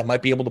blood that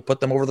might be able to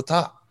put them over the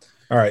top?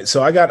 All right,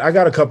 so I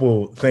got a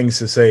couple things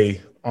to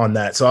say on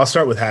that. So I'll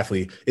start with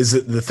Hafley. Is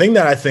the thing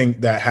that I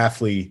think that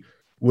Hafley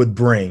would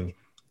bring,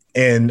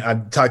 and I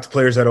talked to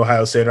players at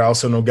Ohio State. I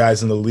also know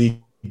guys in the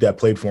league that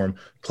played for him.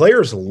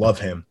 Players love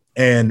him.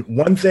 And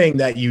one thing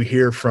that you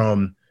hear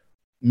from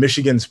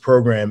Michigan's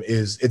program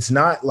is it's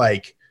not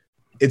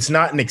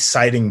an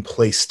exciting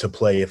place to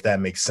play, if that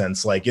makes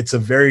sense. Like it's a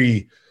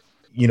very,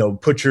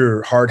 put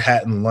your hard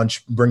hat and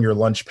bring your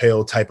lunch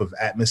pail type of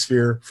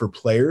atmosphere for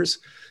players.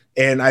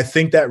 And I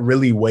think that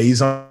really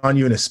weighs on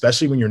you, and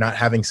especially when you're not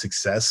having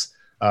success,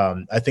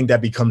 I think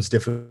that becomes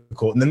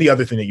difficult. And then the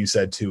other thing that you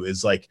said too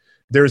is like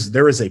there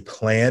is a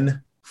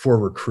plan for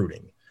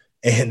recruiting,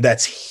 and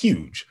that's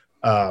huge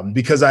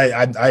because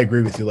I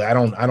agree with you. Like, I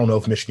don't know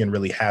if Michigan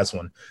really has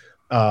one.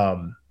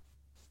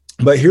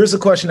 But here's a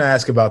question I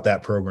ask about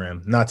that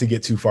program, not to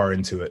get too far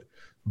into it,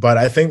 but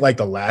I think like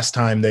the last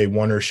time they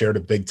won or shared a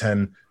Big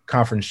Ten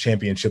conference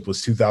championship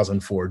was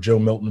 2004. Joe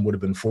Milton would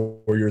have been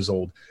 4 years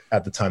old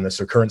at the time. That's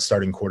their current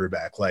starting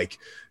quarterback. Like,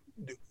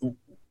 do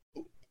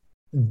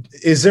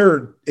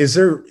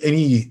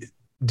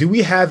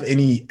we have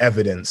any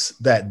evidence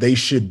that they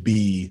should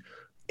be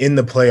in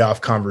the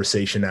playoff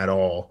conversation at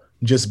all,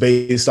 just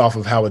based off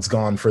of how it's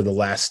gone for the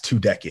last 2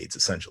 decades,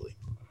 essentially?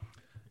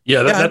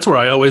 Yeah, that's where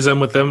I always am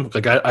with them.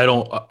 Like,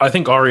 I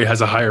think Ari has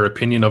a higher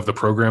opinion of the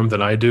program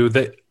than I do.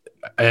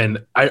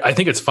 I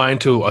think it's fine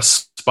to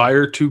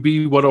aspire to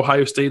be what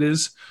Ohio State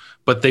is,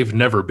 but they've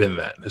never been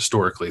that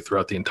historically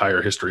throughout the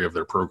entire history of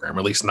their program,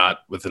 at least not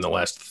within the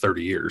last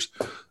 30 years.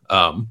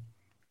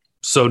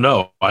 So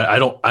no, I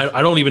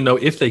don't even know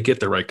if they get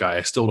the right guy.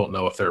 I still don't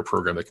know if they're a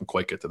program that can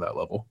quite get to that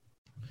level.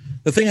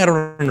 The thing I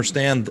don't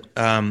understand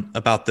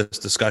about this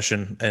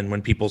discussion, and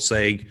when people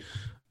say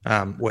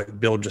what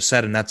Bill just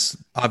said, and that's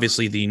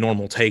obviously the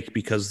normal take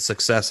because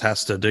success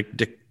has to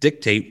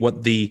dictate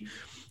what the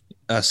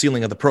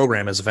ceiling of the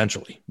program is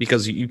eventually,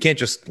 because you can't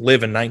just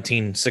live in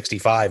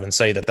 1965 and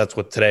say that that's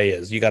what today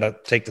is. You got to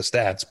take the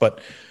stats. But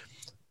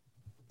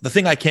the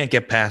thing I can't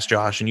get past,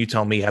 Josh, and you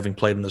tell me having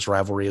played in this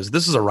rivalry, is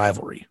this is a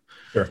rivalry.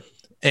 Sure.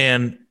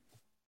 And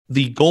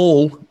the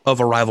goal of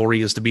a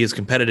rivalry is to be as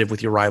competitive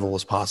with your rival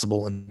as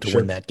possible and to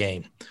win that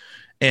game.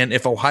 And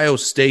if Ohio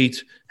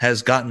State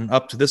has gotten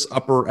up to this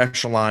upper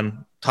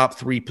echelon top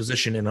 3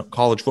 position in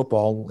college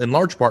football, in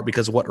large part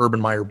because of what Urban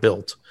Meyer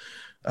built,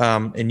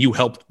 and you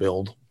helped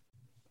build,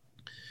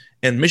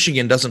 and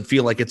Michigan doesn't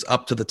feel like it's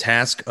up to the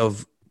task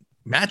of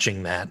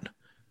matching that,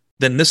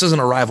 then this isn't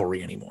a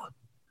rivalry anymore.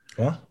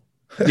 Well,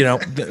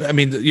 I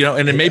mean,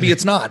 and then maybe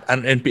it's not.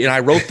 And I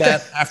wrote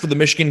that after the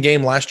Michigan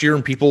game last year,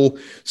 and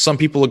some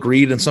people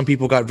agreed and some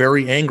people got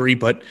very angry.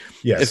 But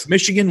if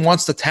Michigan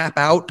wants to tap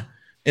out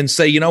and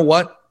say, you know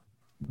what,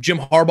 Jim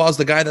Harbaugh's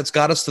the guy that's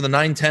got us to the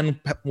 9-10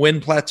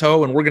 win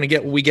plateau and we're going to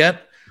get what we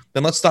get,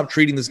 then let's stop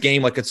treating this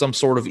game like it's some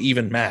sort of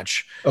even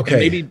match.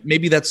 Okay. And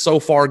maybe that's so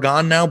far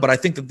gone now, but I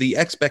think that the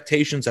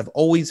expectations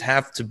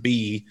have to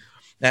be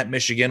at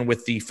Michigan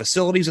with the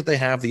facilities that they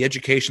have, the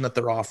education that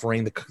they're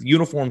offering, the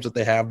uniforms that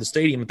they have, the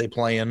stadium that they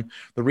play in,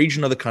 the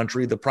region of the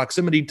country, the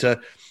proximity to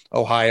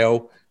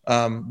Ohio,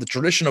 the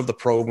tradition of the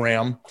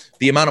program,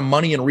 the amount of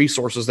money and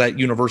resources that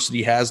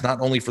university has, not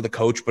only for the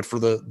coach, but for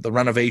the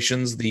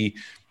renovations, the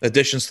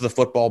additions to the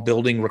football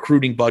building,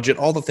 recruiting budget,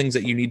 all the things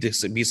that you need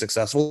to be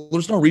successful.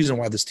 There's no reason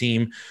why this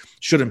team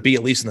shouldn't be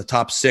at least in the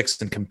top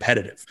 6 and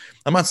competitive.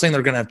 I'm not saying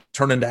they're going to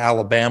turn into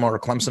Alabama or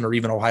Clemson or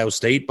even Ohio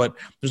State, but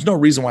there's no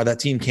reason why that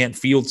team can't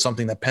field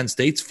something that Penn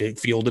State's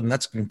fielded, and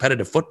that's a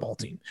competitive football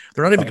team.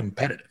 They're not even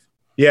competitive.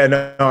 Yeah,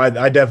 no,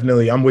 I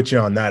definitely, I'm with you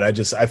on that.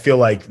 I feel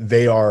like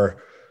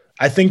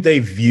I think they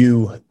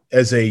view,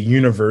 as a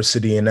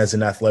university and as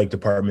an athletic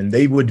department,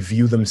 they would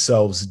view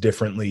themselves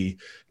differently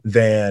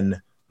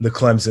than the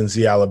Clemsons,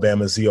 the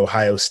Alabamas, the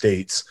Ohio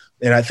States.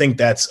 And I think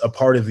that's a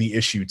part of the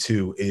issue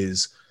too,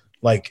 is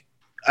like,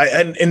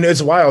 and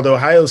it's wild.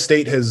 Ohio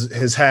State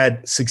has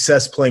had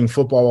success playing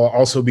football while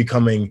also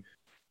becoming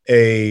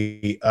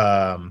a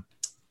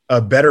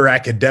better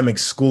academic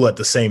school at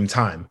the same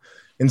time.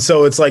 And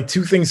so it's like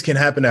 2 things can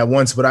happen at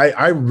once, but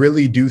I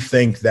really do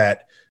think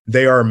that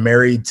they are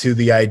married to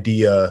the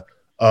idea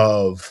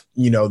of,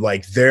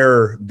 like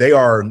they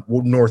are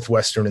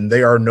Northwestern and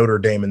they are Notre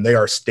Dame and they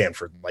are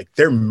Stanford. Like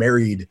they're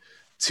married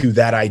to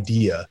that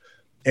idea.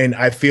 And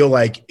I feel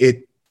like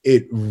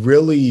it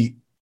really,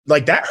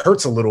 like, that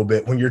hurts a little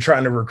bit when you're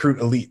trying to recruit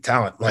elite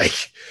talent.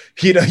 Like,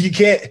 you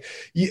can't,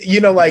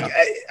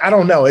 I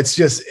don't know. It's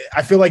just,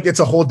 I feel like it's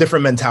a whole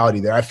different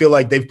mentality there. I feel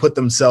like they've put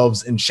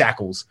themselves in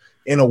shackles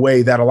in a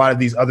way that a lot of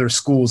these other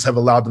schools have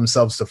allowed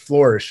themselves to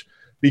flourish,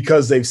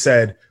 because they've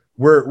said,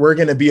 we're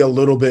going to be a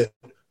little bit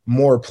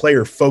more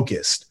player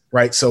focused,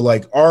 right? So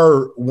like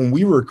when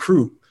we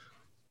recruit,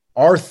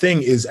 our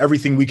thing is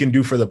everything we can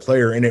do for the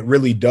player. And it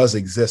really does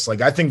exist.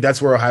 Like, I think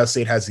that's where Ohio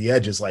State has the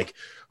edge, is like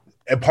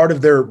a part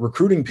of their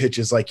recruiting pitch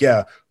is like,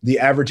 yeah, the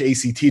average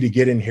ACT to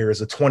get in here is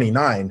a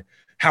 29.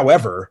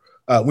 However,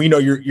 we know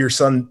your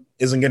son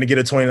isn't going to get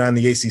a 29 in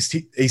the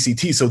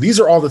ACT. So these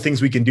are all the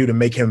things we can do to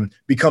make him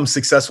become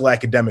successful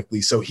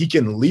academically, so he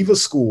can leave a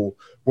school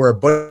where a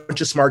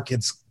bunch of smart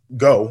kids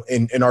go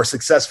and are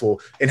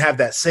successful and have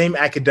that same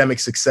academic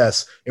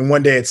success. And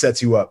one day it sets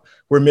you up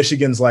where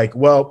Michigan's like,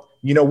 well,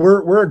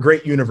 we're a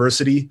great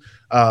university.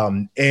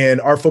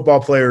 And our football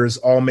players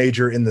all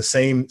major in the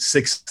same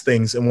 6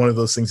 things. And one of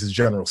those things is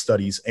general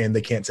studies, and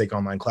they can't take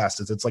online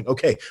classes. It's like,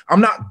 okay,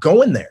 I'm not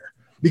going there,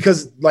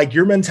 because like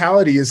your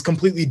mentality is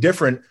completely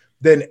different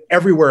than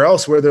everywhere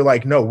else, where they're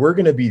like, no, we're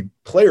going to be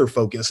player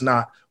focused,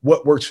 not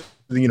what works for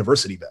the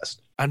university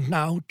best. And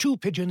now, 2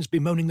 pigeons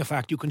bemoaning the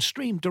fact you can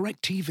stream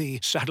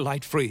DirecTV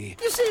satellite free.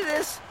 You see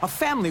this? A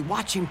family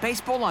watching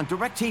baseball on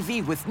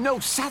DirecTV with no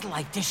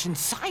satellite dish in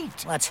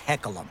sight. Let's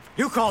heckle them.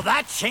 You call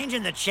that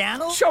changing the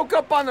channel? Choke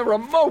up on the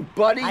remote,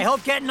 buddy. I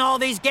hope getting all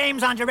these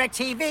games on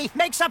DirecTV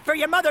makes up for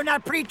your mother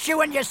not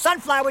pre-chewing your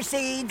sunflower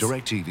seeds.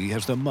 DirecTV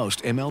has the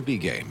most MLB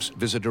games.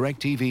 Visit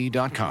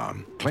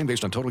DirecTV.com. Claim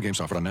based on total games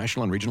offered on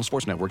national and regional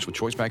sports networks with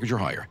choice package or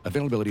higher.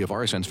 Availability of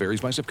RSNs varies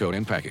by zip code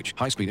and package.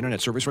 High-speed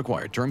internet service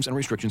required. Terms and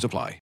restrictions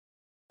apply.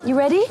 You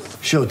ready?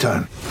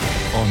 Showtime.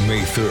 On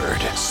May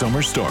 3rd,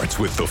 summer starts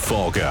with The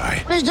Fall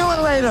Guy. Let's do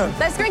it later.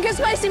 Let's drink a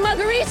spicy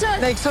margarita.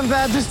 Make some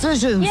bad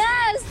decisions.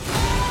 Yes!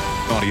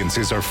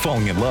 Audiences are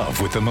falling in love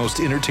with the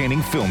most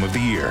entertaining film of the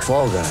year.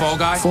 Fall Guy. Fall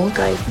Guy? Fall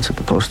Guy. That's what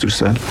the poster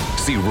said.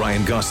 See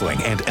Ryan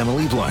Gosling and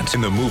Emily Blunt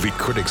in the movie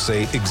critics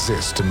say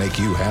exists to make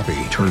you happy.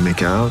 Trying to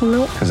make it out?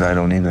 Nope. Because I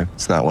don't either.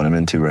 It's not what I'm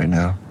into right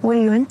now. What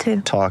are you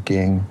into?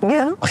 Talking.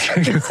 Yeah.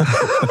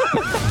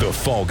 The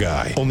Fall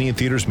Guy. Only in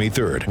theaters May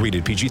 3rd.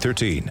 Rated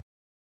PG-13.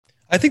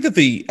 I think that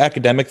the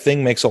academic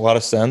thing makes a lot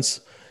of sense.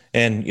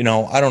 And,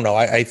 I don't know.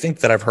 I think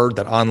that I've heard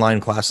that online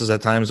classes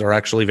at times are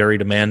actually very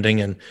demanding,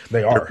 and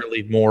they are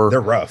really more. They're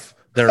rough.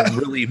 They're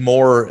really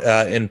more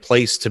in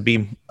place to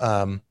be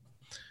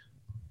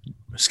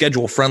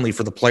schedule friendly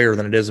for the player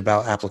than it is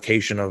about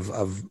application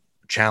of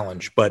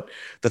challenge. But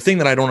the thing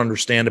that I don't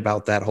understand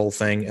about that whole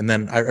thing, and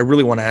then I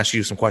really want to ask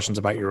you some questions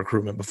about your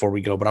recruitment before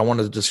we go, but I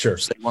wanted to just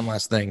say one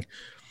last thing.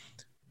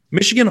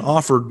 Michigan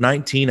offered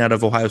 19 out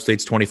of Ohio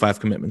State's 25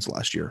 commitments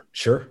last year.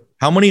 Sure.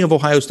 How many of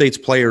Ohio State's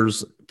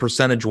players,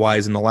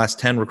 percentage-wise, in the last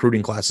 10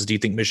 recruiting classes do you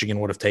think Michigan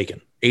would have taken?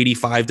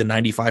 85 to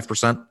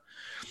 95%?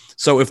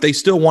 So if they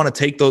still want to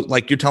take those,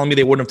 like you're telling me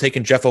they wouldn't have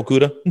taken Jeff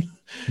Okudah?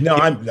 No,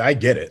 I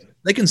get it.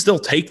 They can still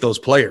take those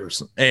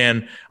players.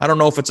 And I don't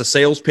know if it's a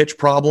sales pitch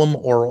problem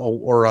or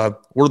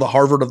we're the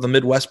Harvard of the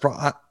Midwest.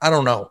 I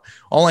don't know.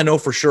 All I know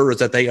for sure is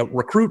that they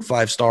recruit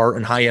 5-star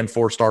and high-end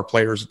 4-star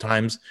players at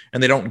times,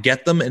 and they don't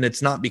get them. And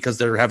it's not because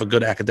they have a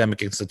good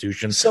academic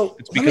institution. So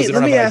it's because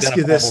let me ask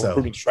you this, though.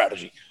 Recruiting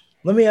strategy.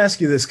 Let me ask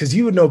you this, because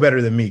you would know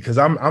better than me, because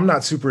I'm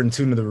not super in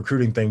tune to the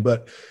recruiting thing,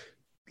 but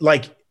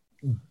like,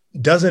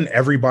 doesn't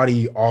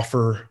everybody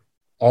offer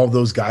all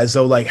those guys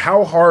though? Like,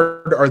 how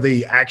hard are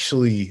they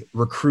actually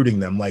recruiting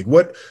them? Like,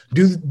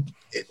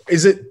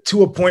 is it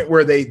to a point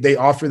where they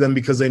offer them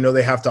because they know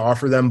they have to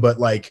offer them, but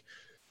like,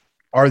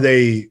 are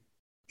they,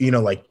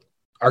 like,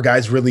 are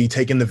guys really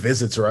taking the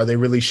visits, or are they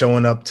really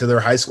showing up to their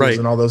high schools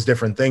and all those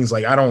different things?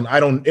 Like, I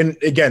don't, and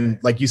again,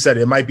 like you said,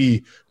 it might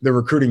be the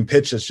recruiting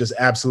pitch that's just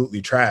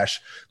absolutely trash.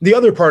 The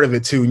other part of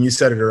it too, and you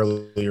said it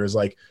earlier, is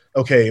like,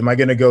 okay, am I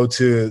going to go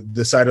to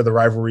the side of the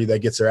rivalry that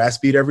gets their ass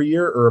beat every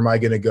year? Or am I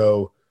going to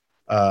go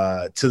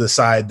to the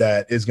side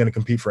that is going to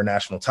compete for a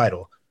national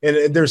title?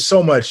 And there's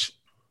so much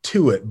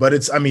to it, but I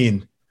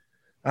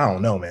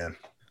don't know, man.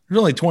 There's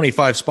only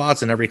 25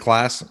 spots in every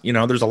class.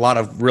 There's a lot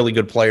of really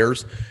good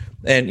players.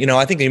 And,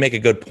 I think you make a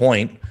good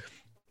point.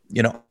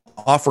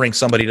 Offering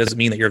somebody doesn't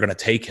mean that you're going to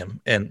take him.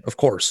 And of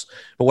course,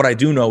 but what I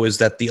do know is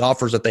that the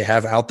offers that they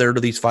have out there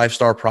to these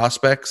 5-star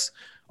prospects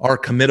are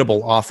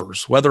committable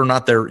offers. Whether or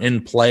not they're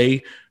in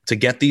play to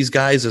get these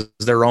guys is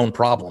their own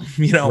problem,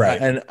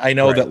 Right. And I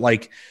know that,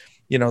 like,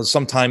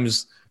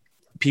 sometimes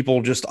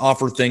people just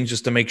offer things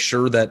just to make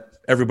sure that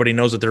everybody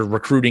knows that they're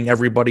recruiting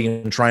everybody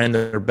and trying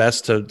their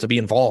best to be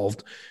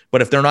involved.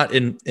 But if they're not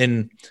in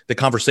the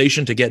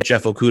conversation to get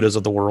Jeff Okudahs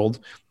of the world,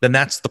 then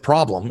that's the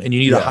problem. And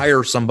you need to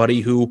hire somebody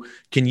who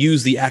can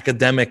use the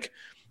academic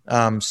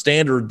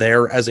standard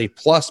there as a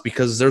plus,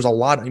 because there's a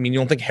lot. You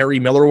don't think Harry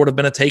Miller would have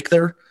been a take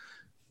there?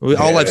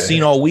 All I've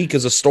seen all week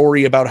is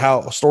stories about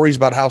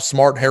how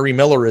smart Harry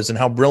Miller is and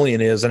how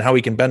brilliant he is and how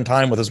he can bend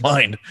time with his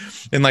mind.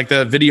 And like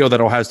the video that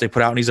Ohio State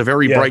put out, and he's a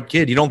very bright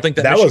kid. You don't think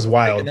that was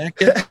wild?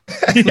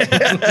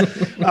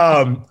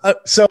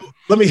 So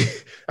let me.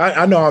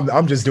 I know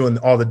I'm just doing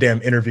all the damn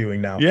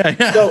interviewing now.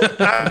 Yeah. So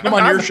come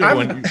on your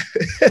show.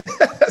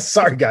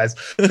 Sorry, guys.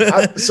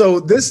 So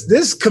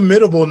this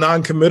committable,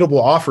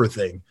 non-committable offer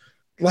thing,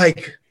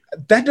 like,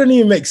 that doesn't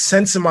even make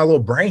sense in my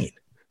little brain.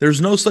 There's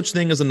no such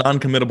thing as a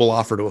non-committable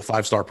offer to a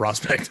 5-star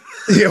prospect.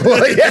 To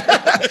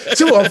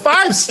a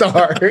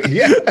 5-star,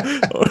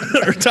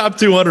 or top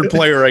 200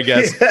 player, I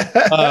guess.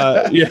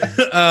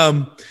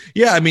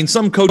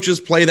 Some coaches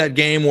play that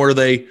game where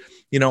they,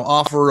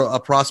 offer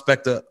a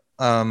prospect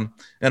an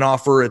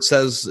offer. It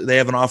says they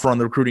have an offer on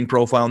the recruiting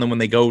profile, and then when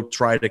they go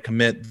try to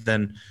commit,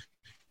 then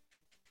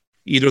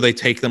either they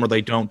take them or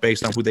they don't,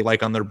 based on who they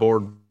like on their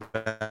board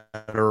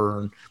better.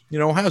 And,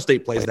 Ohio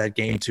State plays that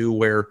game too,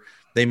 where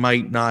they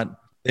might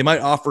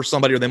offer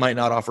somebody or they might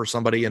not offer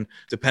somebody. And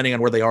depending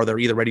on where they are, they're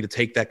either ready to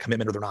take that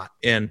commitment or they're not.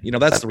 And,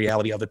 that's the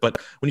reality of it. But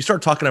when you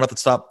start talking about the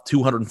top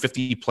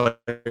 250 players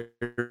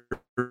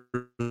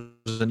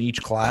in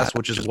each class,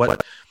 which is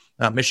what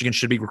Michigan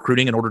should be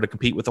recruiting in order to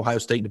compete with Ohio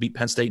State and to beat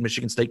Penn State and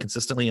Michigan State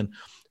consistently and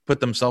put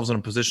themselves in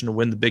a position to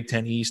win the Big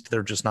Ten East,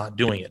 they're just not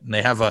doing it. And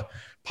they have a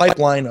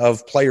pipeline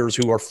of players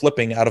who are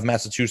flipping out of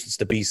Massachusetts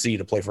to BC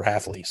to play for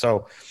Hafley.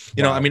 So,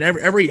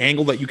 every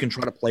angle that you can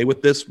try to play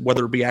with this,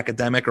 whether it be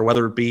academic or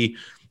whether it be,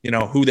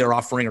 who they're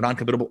offering or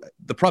non-committable,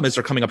 the problem is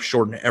they're coming up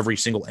short in every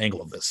single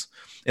angle of this.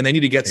 And they need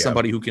to get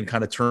somebody who can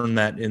kind of turn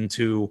that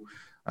into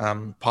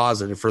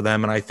positive for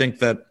them. And I think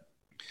that,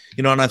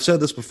 and I've said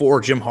this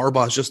before, Jim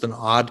Harbaugh is just an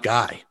odd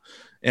guy.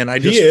 And I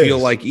just feel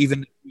like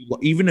even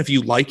if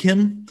you like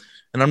him,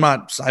 and I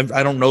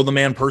don't know the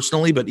man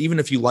personally, but even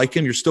if you like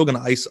him, you're still going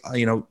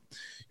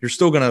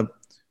to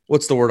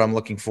what's the word I'm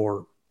looking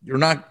for? You're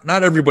not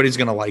everybody's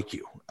going to like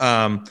you.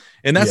 And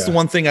that's the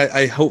one thing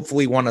I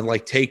hopefully want to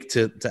take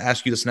to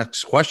ask you this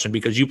next question,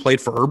 because you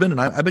played for Urban,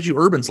 and I bet you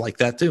Urban's like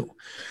that too.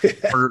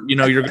 Or,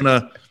 you're going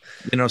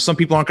to, some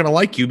people aren't going to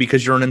like you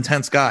because you're an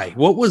intense guy.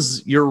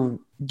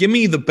 Give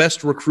me the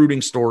best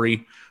recruiting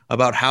story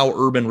about how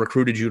Urban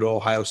recruited you to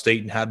Ohio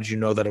State, and how did you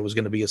know that it was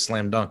going to be a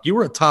slam dunk? You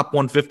were a top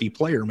 150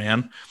 player,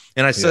 man.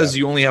 And says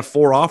you only have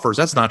 4 offers.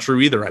 That's not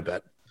true either, I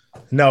bet.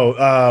 No,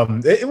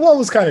 it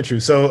was kind of true.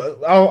 So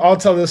I'll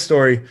tell this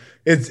story.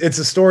 It's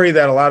a story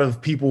that a lot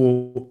of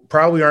people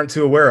probably aren't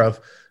too aware of.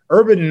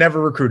 Urban never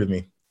recruited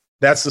me.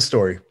 That's the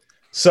story.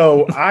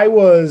 So I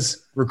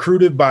was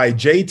recruited by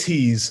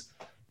JT's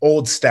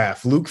old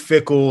staff, Luke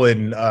Fickell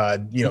and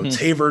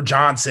Taver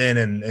Johnson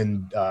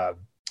and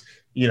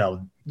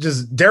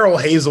just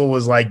Daryl Hazel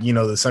was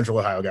the Central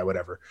Ohio guy,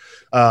 whatever.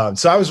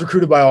 So I was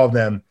recruited by all of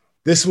them.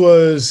 This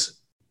was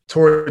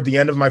toward the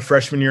end of my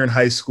freshman year in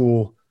high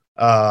school.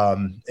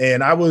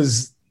 And I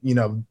was,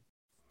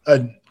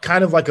 a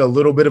kind of like a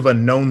little bit of a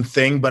known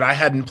thing, but I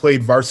hadn't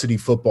played varsity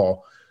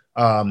football.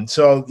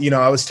 So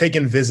I was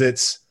taking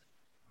visits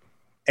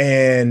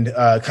And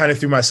kind of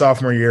through my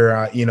sophomore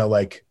year,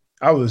 like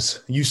I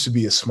used to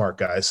be a smart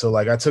guy. So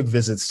like I took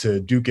visits to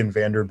Duke and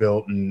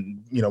Vanderbilt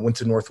and, went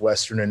to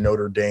Northwestern and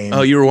Notre Dame.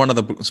 Oh, you were one of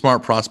the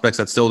smart prospects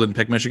that still didn't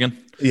pick Michigan?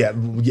 Yeah,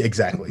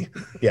 exactly.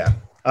 Yeah.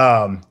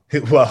 Well,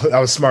 I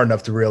was smart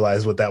enough to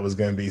realize what that was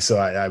going to be, so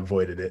I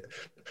avoided it.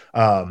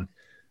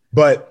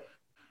 But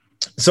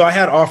so I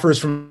had offers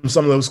from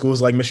some of those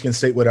schools like Michigan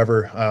State,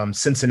 whatever,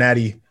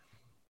 Cincinnati.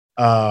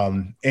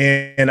 And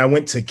I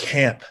went to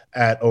camp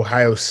at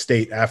Ohio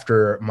State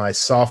after my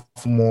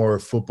sophomore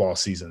football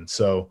season.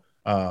 So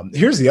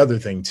here's the other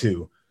thing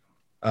too.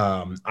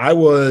 I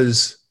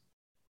was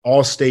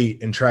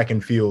all-state in track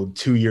and field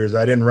 2 years.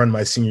 I didn't run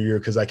my senior year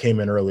because I came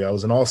in early. I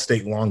was an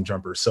all-state long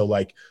jumper. So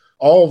like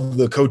all of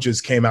the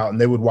coaches came out and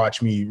they would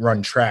watch me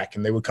run track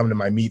and they would come to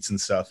my meets and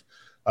stuff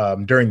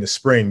during the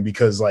spring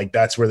because like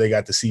that's where they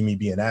got to see me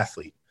be an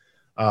athlete.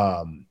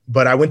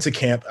 But I went to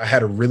camp. I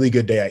had a really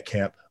good day at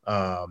camp.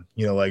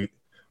 Like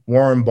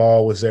Warren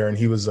Ball was there and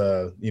he was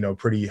a,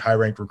 pretty high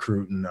ranked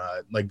recruit and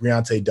like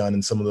Briante Dunn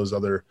and some of those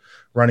other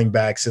running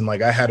backs. And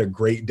like, I had a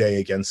great day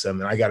against them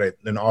and I got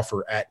an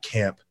offer at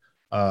camp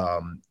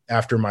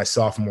after my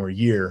sophomore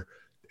year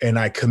and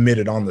I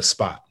committed on the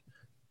spot.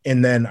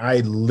 And then I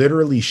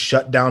literally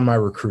shut down my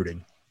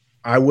recruiting.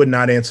 I would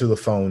not answer the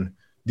phone.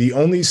 The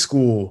only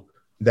school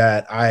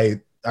that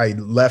I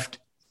left,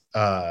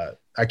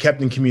 I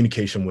kept in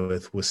communication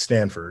with was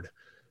Stanford.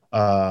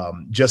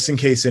 Just in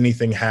case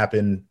anything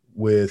happened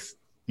with,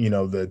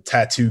 the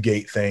tattoo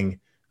gate thing.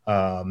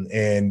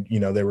 And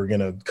they were going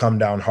to come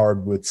down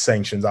hard with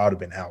sanctions. I would have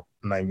been out.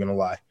 I'm not even going to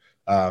lie.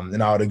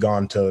 And I would have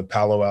gone to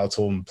Palo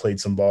Alto and played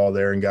some ball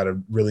there and got a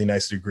really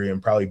nice degree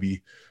and probably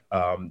be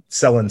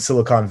selling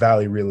Silicon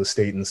Valley real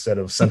estate instead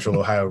of Central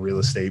Ohio real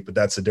estate. But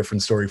that's a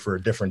different story for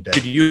a different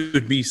day. You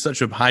would be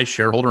such a high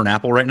shareholder in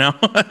Apple right now.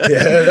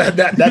 Yeah,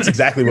 that's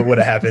exactly what would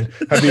have happened.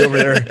 I'd be over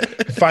there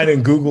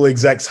finding Google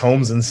execs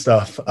homes and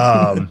stuff.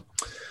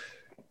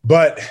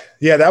 But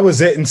yeah, that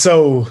was it. And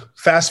so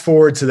fast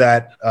forward to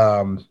that,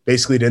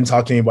 basically didn't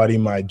talk to anybody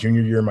my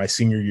junior year, my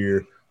senior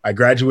year. I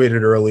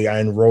graduated early. I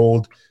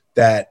enrolled.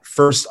 That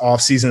first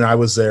off season I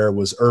was there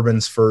was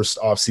Urban's first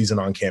off season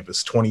on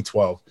campus,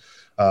 2012.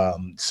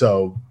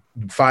 So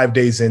 5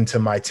 days into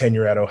my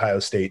tenure at Ohio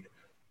State,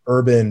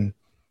 Urban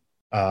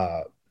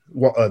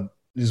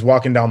is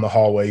walking down the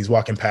hallway. He's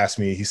walking past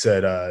me. He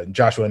said,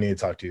 Joshua, I need to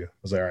talk to you. I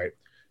was like, all right.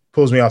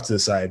 Pulls me off to the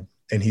side.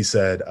 And he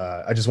said,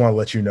 I just want to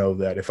let you know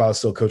that if I was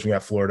still coaching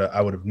at Florida,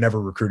 I would have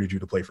never recruited you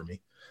to play for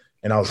me.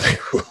 And I was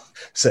like,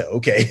 said,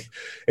 okay.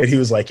 And he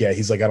was like, yeah,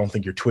 he's like, I don't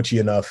think you're twitchy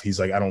enough. He's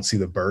like, I don't see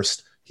the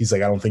burst. He's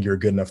like, I don't think you're a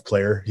good enough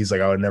player. He's like,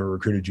 I would have never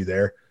recruited you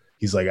there.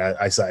 He's like,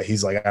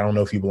 he's like, I don't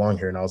know if you belong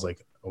here. And I was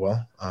like,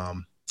 well,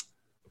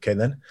 okay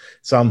then.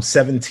 So I'm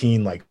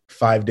 17, like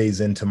 5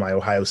 days into my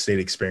Ohio State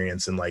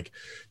experience. And like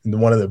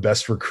one of the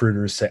best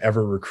recruiters to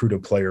ever recruit a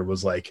player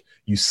was like,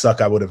 you suck.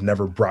 I would have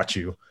never brought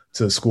you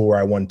to a school where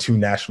I won 2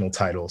 national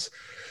titles.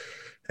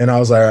 And I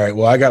was like, all right,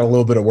 well, I got a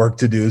little bit of work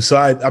to do. So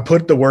I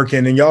put the work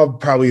in, and y'all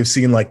probably have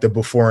seen like the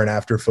before and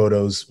after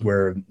photos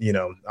where,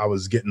 I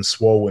was getting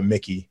swole with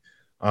Mickey.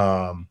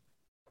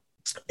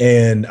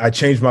 And I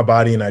changed my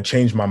body and I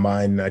changed my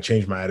mind and I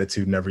changed my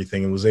attitude and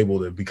everything and was able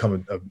to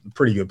become a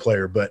pretty good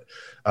player. But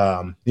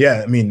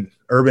yeah, I mean,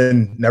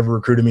 Urban never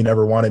recruited me,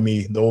 never wanted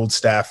me. The old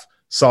staff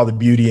saw the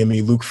beauty in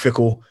me. Luke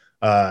Fickle,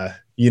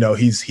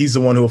 he's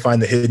the one who will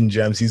find the hidden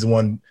gems. He's the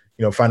one,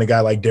 find a guy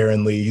like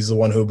Darren Lee. He's the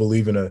one who will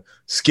believe in a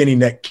skinny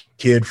neck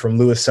kid from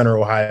Lewis Center,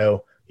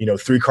 Ohio,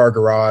 3-car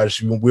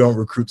garage. We don't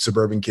recruit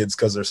suburban kids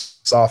because they're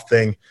soft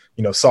thing,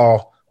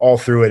 saw all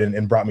through it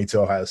and brought me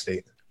to Ohio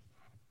State.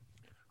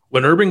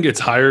 When Urban gets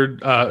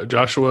hired,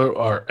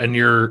 Joshua, and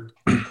you're,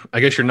 I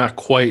guess you're not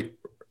quite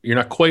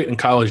in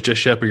college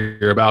just yet, but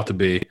you're about to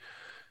be.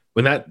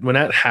 When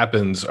that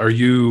happens, are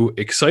you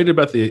excited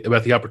about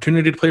the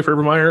opportunity to play for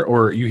Urban Meyer,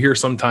 or you hear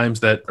sometimes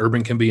that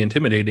Urban can be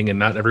intimidating and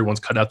not everyone's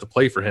cut out to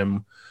play for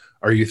him?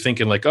 Are you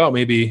thinking like, oh,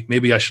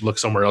 maybe I should look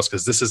somewhere else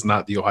because this is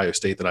not the Ohio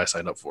State that I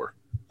signed up for?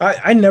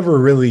 I never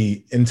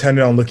really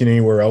intended on looking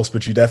anywhere else,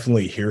 but you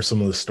definitely hear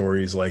some of the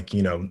stories like,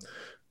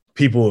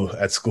 people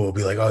at school will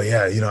be like, oh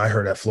yeah, I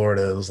heard at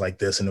Florida it was like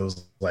this and it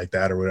was like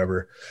that or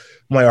whatever.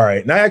 I'm like, all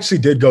right. And I actually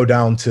did go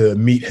down to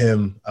meet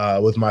him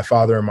with my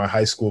father and my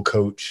high school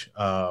coach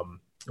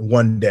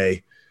one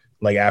day,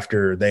 like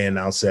after they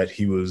announced that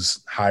he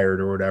was hired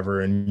or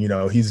whatever. And,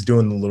 he's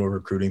doing the little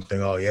recruiting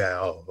thing. Oh yeah.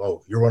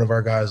 Oh, you're one of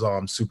our guys. Oh,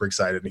 I'm super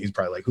excited. And he's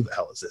probably like, who the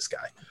hell is this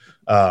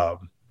guy?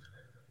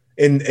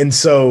 And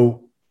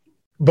so,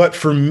 but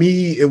for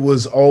me, it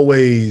was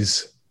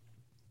always,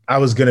 I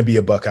was going to be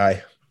a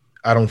Buckeye.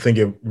 I don't think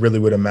it really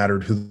would have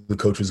mattered who the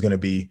coach was going to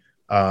be.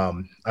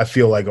 I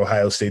feel like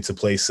Ohio State's a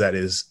place that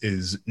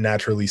is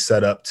naturally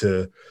set up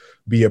to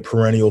be a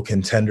perennial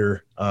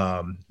contender.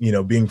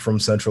 Being from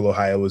Central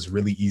Ohio was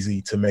really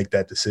easy to make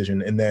that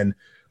decision. And then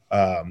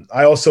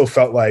I also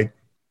felt like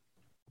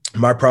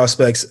my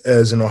prospects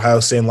as an Ohio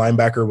State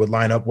linebacker would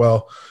line up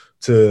well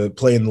to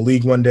play in the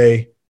league one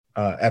day.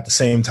 At the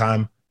same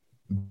time,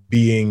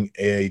 being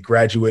a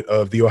graduate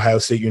of the Ohio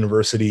State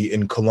University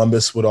in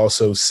Columbus would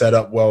also set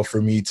up well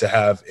for me to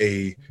have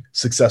a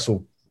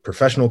successful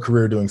professional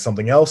career doing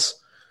something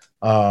else.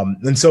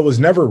 And so it was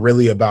never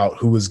really about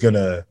who was going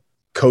to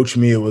coach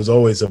me. It was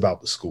always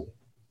about the school.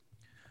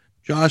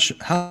 Josh,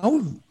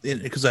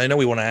 because I know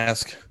we want to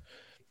ask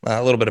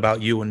a little bit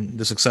about you and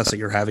the success that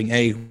you're having. Are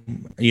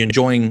you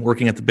enjoying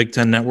working at the Big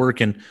Ten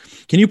Network? And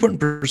can you put in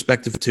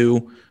perspective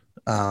too,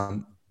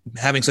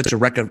 having such a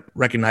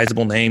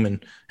recognizable name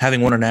and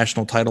having won a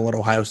national title at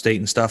Ohio State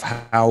and stuff,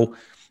 how,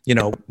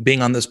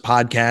 being on this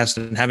podcast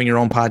and having your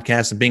own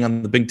podcast and being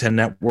on the Big Ten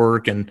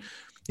Network and,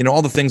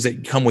 all the things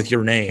that come with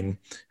your name,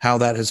 how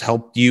that has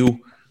helped you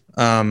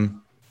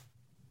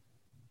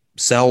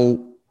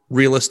sell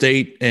real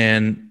estate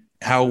and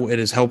how it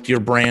has helped your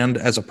brand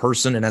as a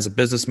person and as a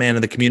businessman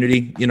in the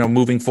community,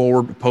 moving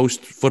forward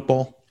post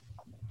football?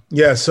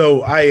 Yeah.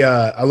 So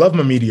I love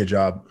my media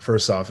job.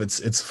 First off, it's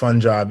a fun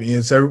job.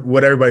 It's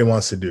what everybody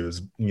wants to do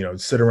is,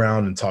 sit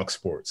around and talk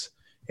sports,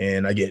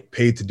 and I get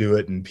paid to do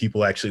it. And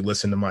people actually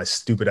listen to my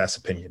stupid ass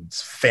opinion.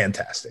 It's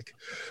fantastic.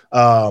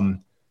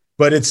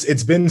 But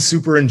it's been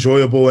super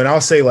enjoyable. And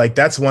I'll say, like,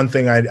 that's one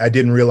thing I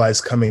didn't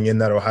realize coming in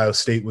that Ohio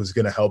State was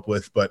going to help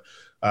with. But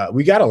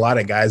we got a lot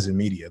of guys in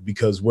media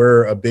because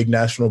we're a big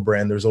national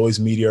brand. There's always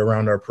media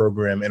around our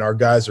program, and our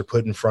guys are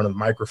put in front of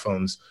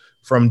microphones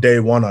from day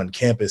one on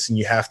campus. And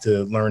you have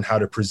to learn how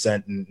to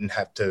present and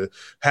have to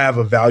have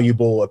a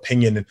valuable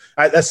opinion. And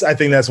I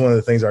think that's one of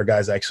the things our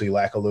guys actually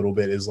lack a little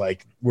bit is,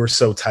 like, we're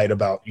so tight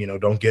about,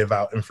 don't give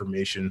out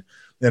information.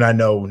 And I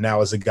know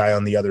now as a guy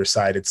on the other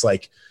side, it's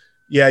like,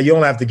 yeah, you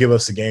don't have to give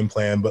us a game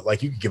plan, but,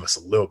 like, you could give us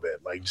a little bit,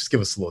 like, just give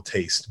us a little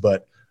taste.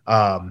 But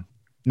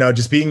no,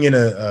 just being in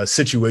a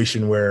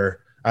situation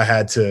where I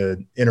had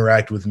to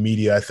interact with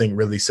media, I think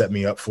really set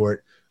me up for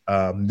it.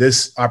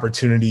 This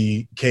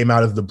opportunity came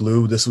out of the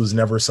blue. This was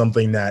never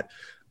something that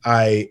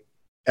I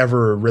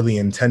ever really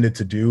intended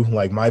to do.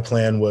 Like, my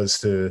plan was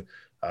to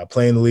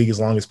play in the league as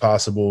long as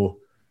possible,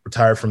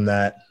 retire from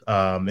that,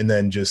 and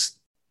then just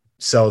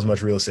sell as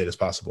much real estate as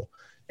possible.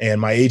 And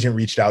my agent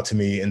reached out to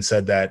me and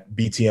said that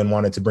BTN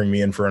wanted to bring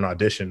me in for an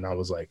audition. I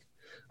was like,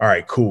 all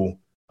right, cool.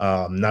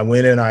 And I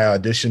went in, I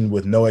auditioned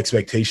with no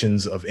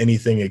expectations of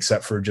anything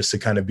except for just to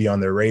kind of be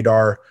on their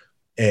radar.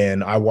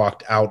 And I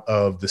walked out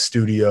of the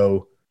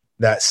studio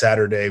that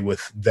Saturday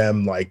with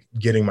them, like,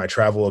 getting my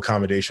travel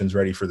accommodations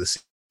ready for the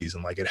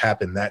season. Like, it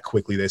happened that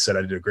quickly. They said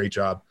I did a great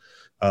job.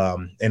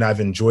 And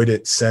I've enjoyed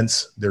it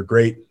since. They're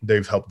great.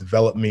 They've helped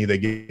develop me. They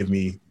give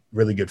me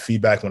really good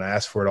feedback when I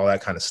ask for it, all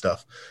that kind of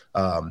stuff.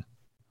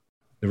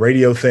 The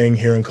radio thing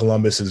here in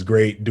Columbus is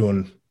great.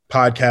 Doing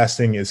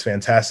podcasting is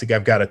fantastic.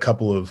 I've got a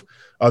couple of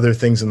other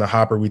things in the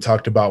hopper. We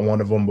talked about one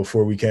of them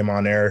before we came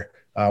on air.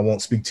 I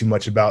won't speak too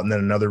much about, and then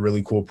another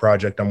really cool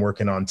project I'm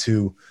working on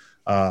too.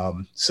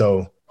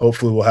 So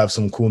hopefully we'll have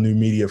some cool new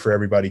media for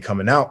everybody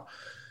coming out.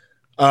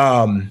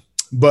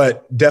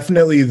 But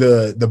definitely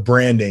the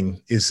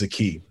branding is the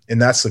key, and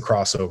that's the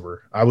crossover.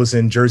 I was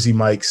in Jersey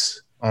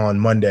Mike's on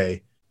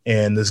Monday,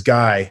 and this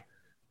guy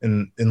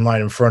in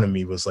line in front of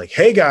me was like,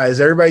 "Hey guys,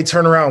 everybody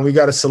turn around. We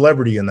got a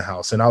celebrity in the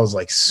house." And I was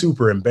like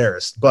super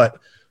embarrassed. But,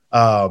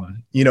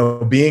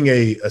 being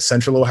a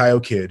Central Ohio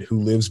kid who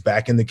lives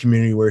back in the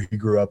community where he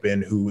grew up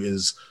in, who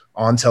is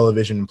on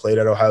television and played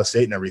at Ohio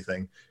State and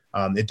everything,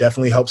 it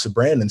definitely helps the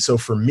brand. And so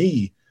for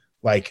me,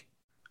 like,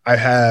 I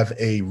have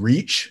a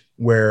reach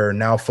where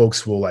now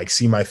folks will, like,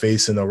 see my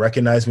face and they'll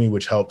recognize me,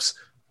 which helps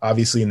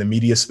obviously in the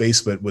media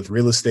space, but with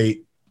real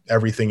estate,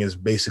 everything is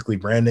basically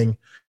branding.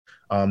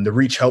 The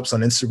reach helps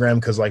on Instagram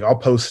because, like, I'll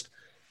post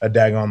a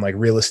daggone, like,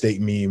 real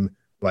estate meme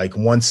like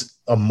once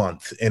a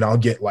month, and I'll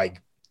get,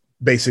 like,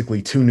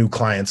 basically 2 new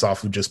clients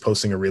off of just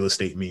posting a real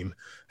estate meme.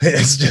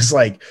 It's just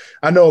like,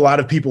 I know a lot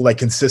of people, like,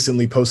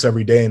 consistently post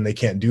every day and they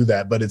can't do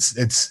that, but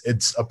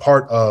it's a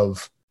part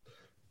of.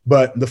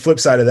 But the flip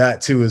side of that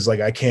too is, like,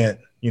 I can't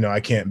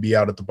be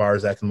out at the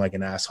bars acting like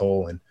an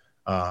asshole, and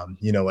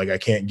like, I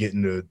can't get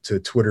into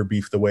Twitter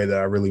beef the way that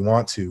I really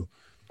want to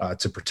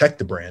protect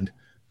the brand.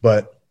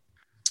 But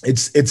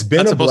it's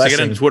been a blessing. To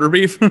get into Twitter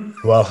beef.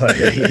 Well,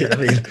 I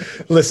mean,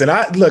 listen,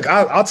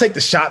 I'll take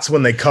the shots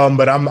when they come,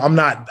 but I'm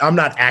not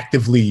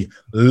actively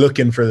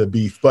looking for the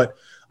beef. But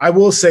I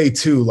will say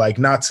too, like,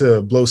 not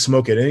to blow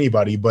smoke at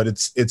anybody, but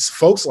it's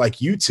folks like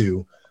you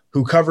two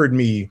who covered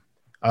me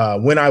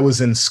when I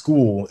was in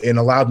school and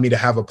allowed me to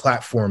have a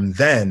platform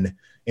then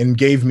and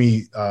gave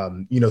me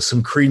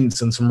some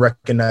credence and some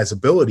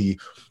recognizability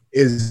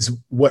is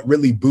what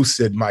really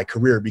boosted my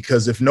career.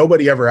 Because if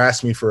nobody ever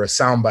asked me for a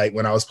soundbite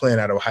when I was playing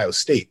at Ohio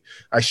State,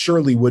 I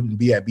surely wouldn't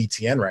be at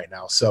BTN right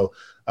now. So,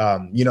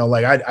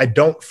 I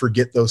don't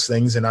forget those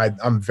things, and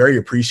I'm very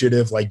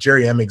appreciative. Like,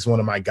 Jerry Emmig's one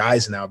of my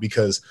guys now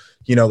because,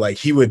 like,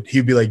 he'd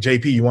be like,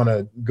 JP, you want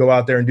to go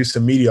out there and do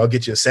some media? I'll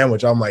get you a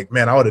sandwich. I'm like,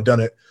 man, I would have done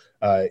it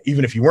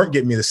even if you weren't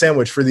getting me the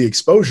sandwich for the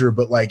exposure.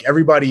 But, like,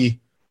 everybody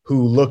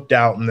who looked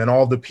out, and then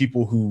all the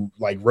people who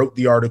like wrote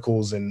the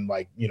articles and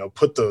like, you know,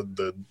 put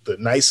the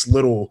nice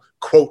little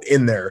quote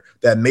in there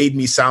that made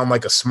me sound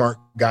like a smart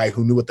guy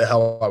who knew what the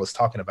hell I was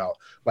talking about.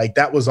 Like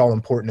that was all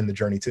important in the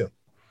journey too.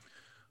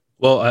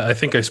 Well, I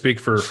think I speak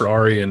for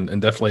Ari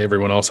and definitely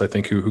everyone else, I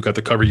think, who got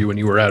to cover you when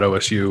you were at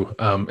OSU,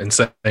 and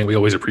saying we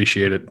always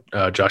appreciate it,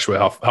 Joshua,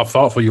 how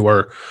thoughtful you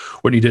were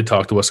when you did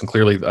talk to us. And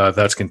clearly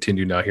that's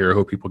continued now here. I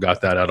hope people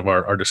got that out of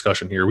our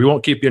discussion here. We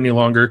won't keep you any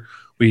longer.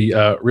 We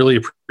really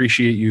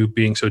appreciate you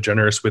being so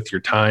generous with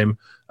your time.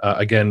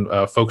 Again,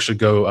 folks should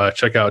go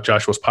check out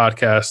Joshua's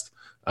podcast,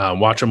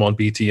 watch him on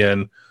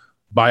BTN,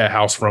 buy a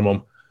house from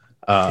him.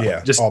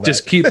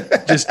 Just keep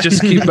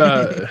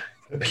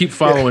keep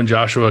following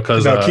Joshua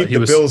because keep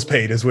the bills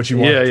paid is what you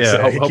want.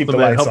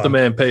 Help the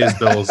man pay his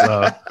bills.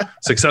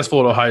 Successful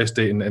at Ohio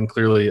State and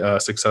clearly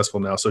successful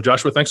now. So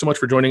Joshua, thanks so much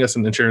for joining us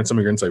and sharing some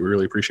of your insight. We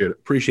really appreciate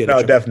it.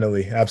 No,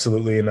 definitely,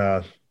 absolutely,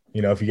 and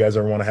if you guys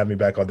ever want to have me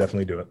back, I'll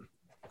definitely do it.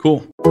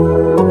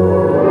 Cool.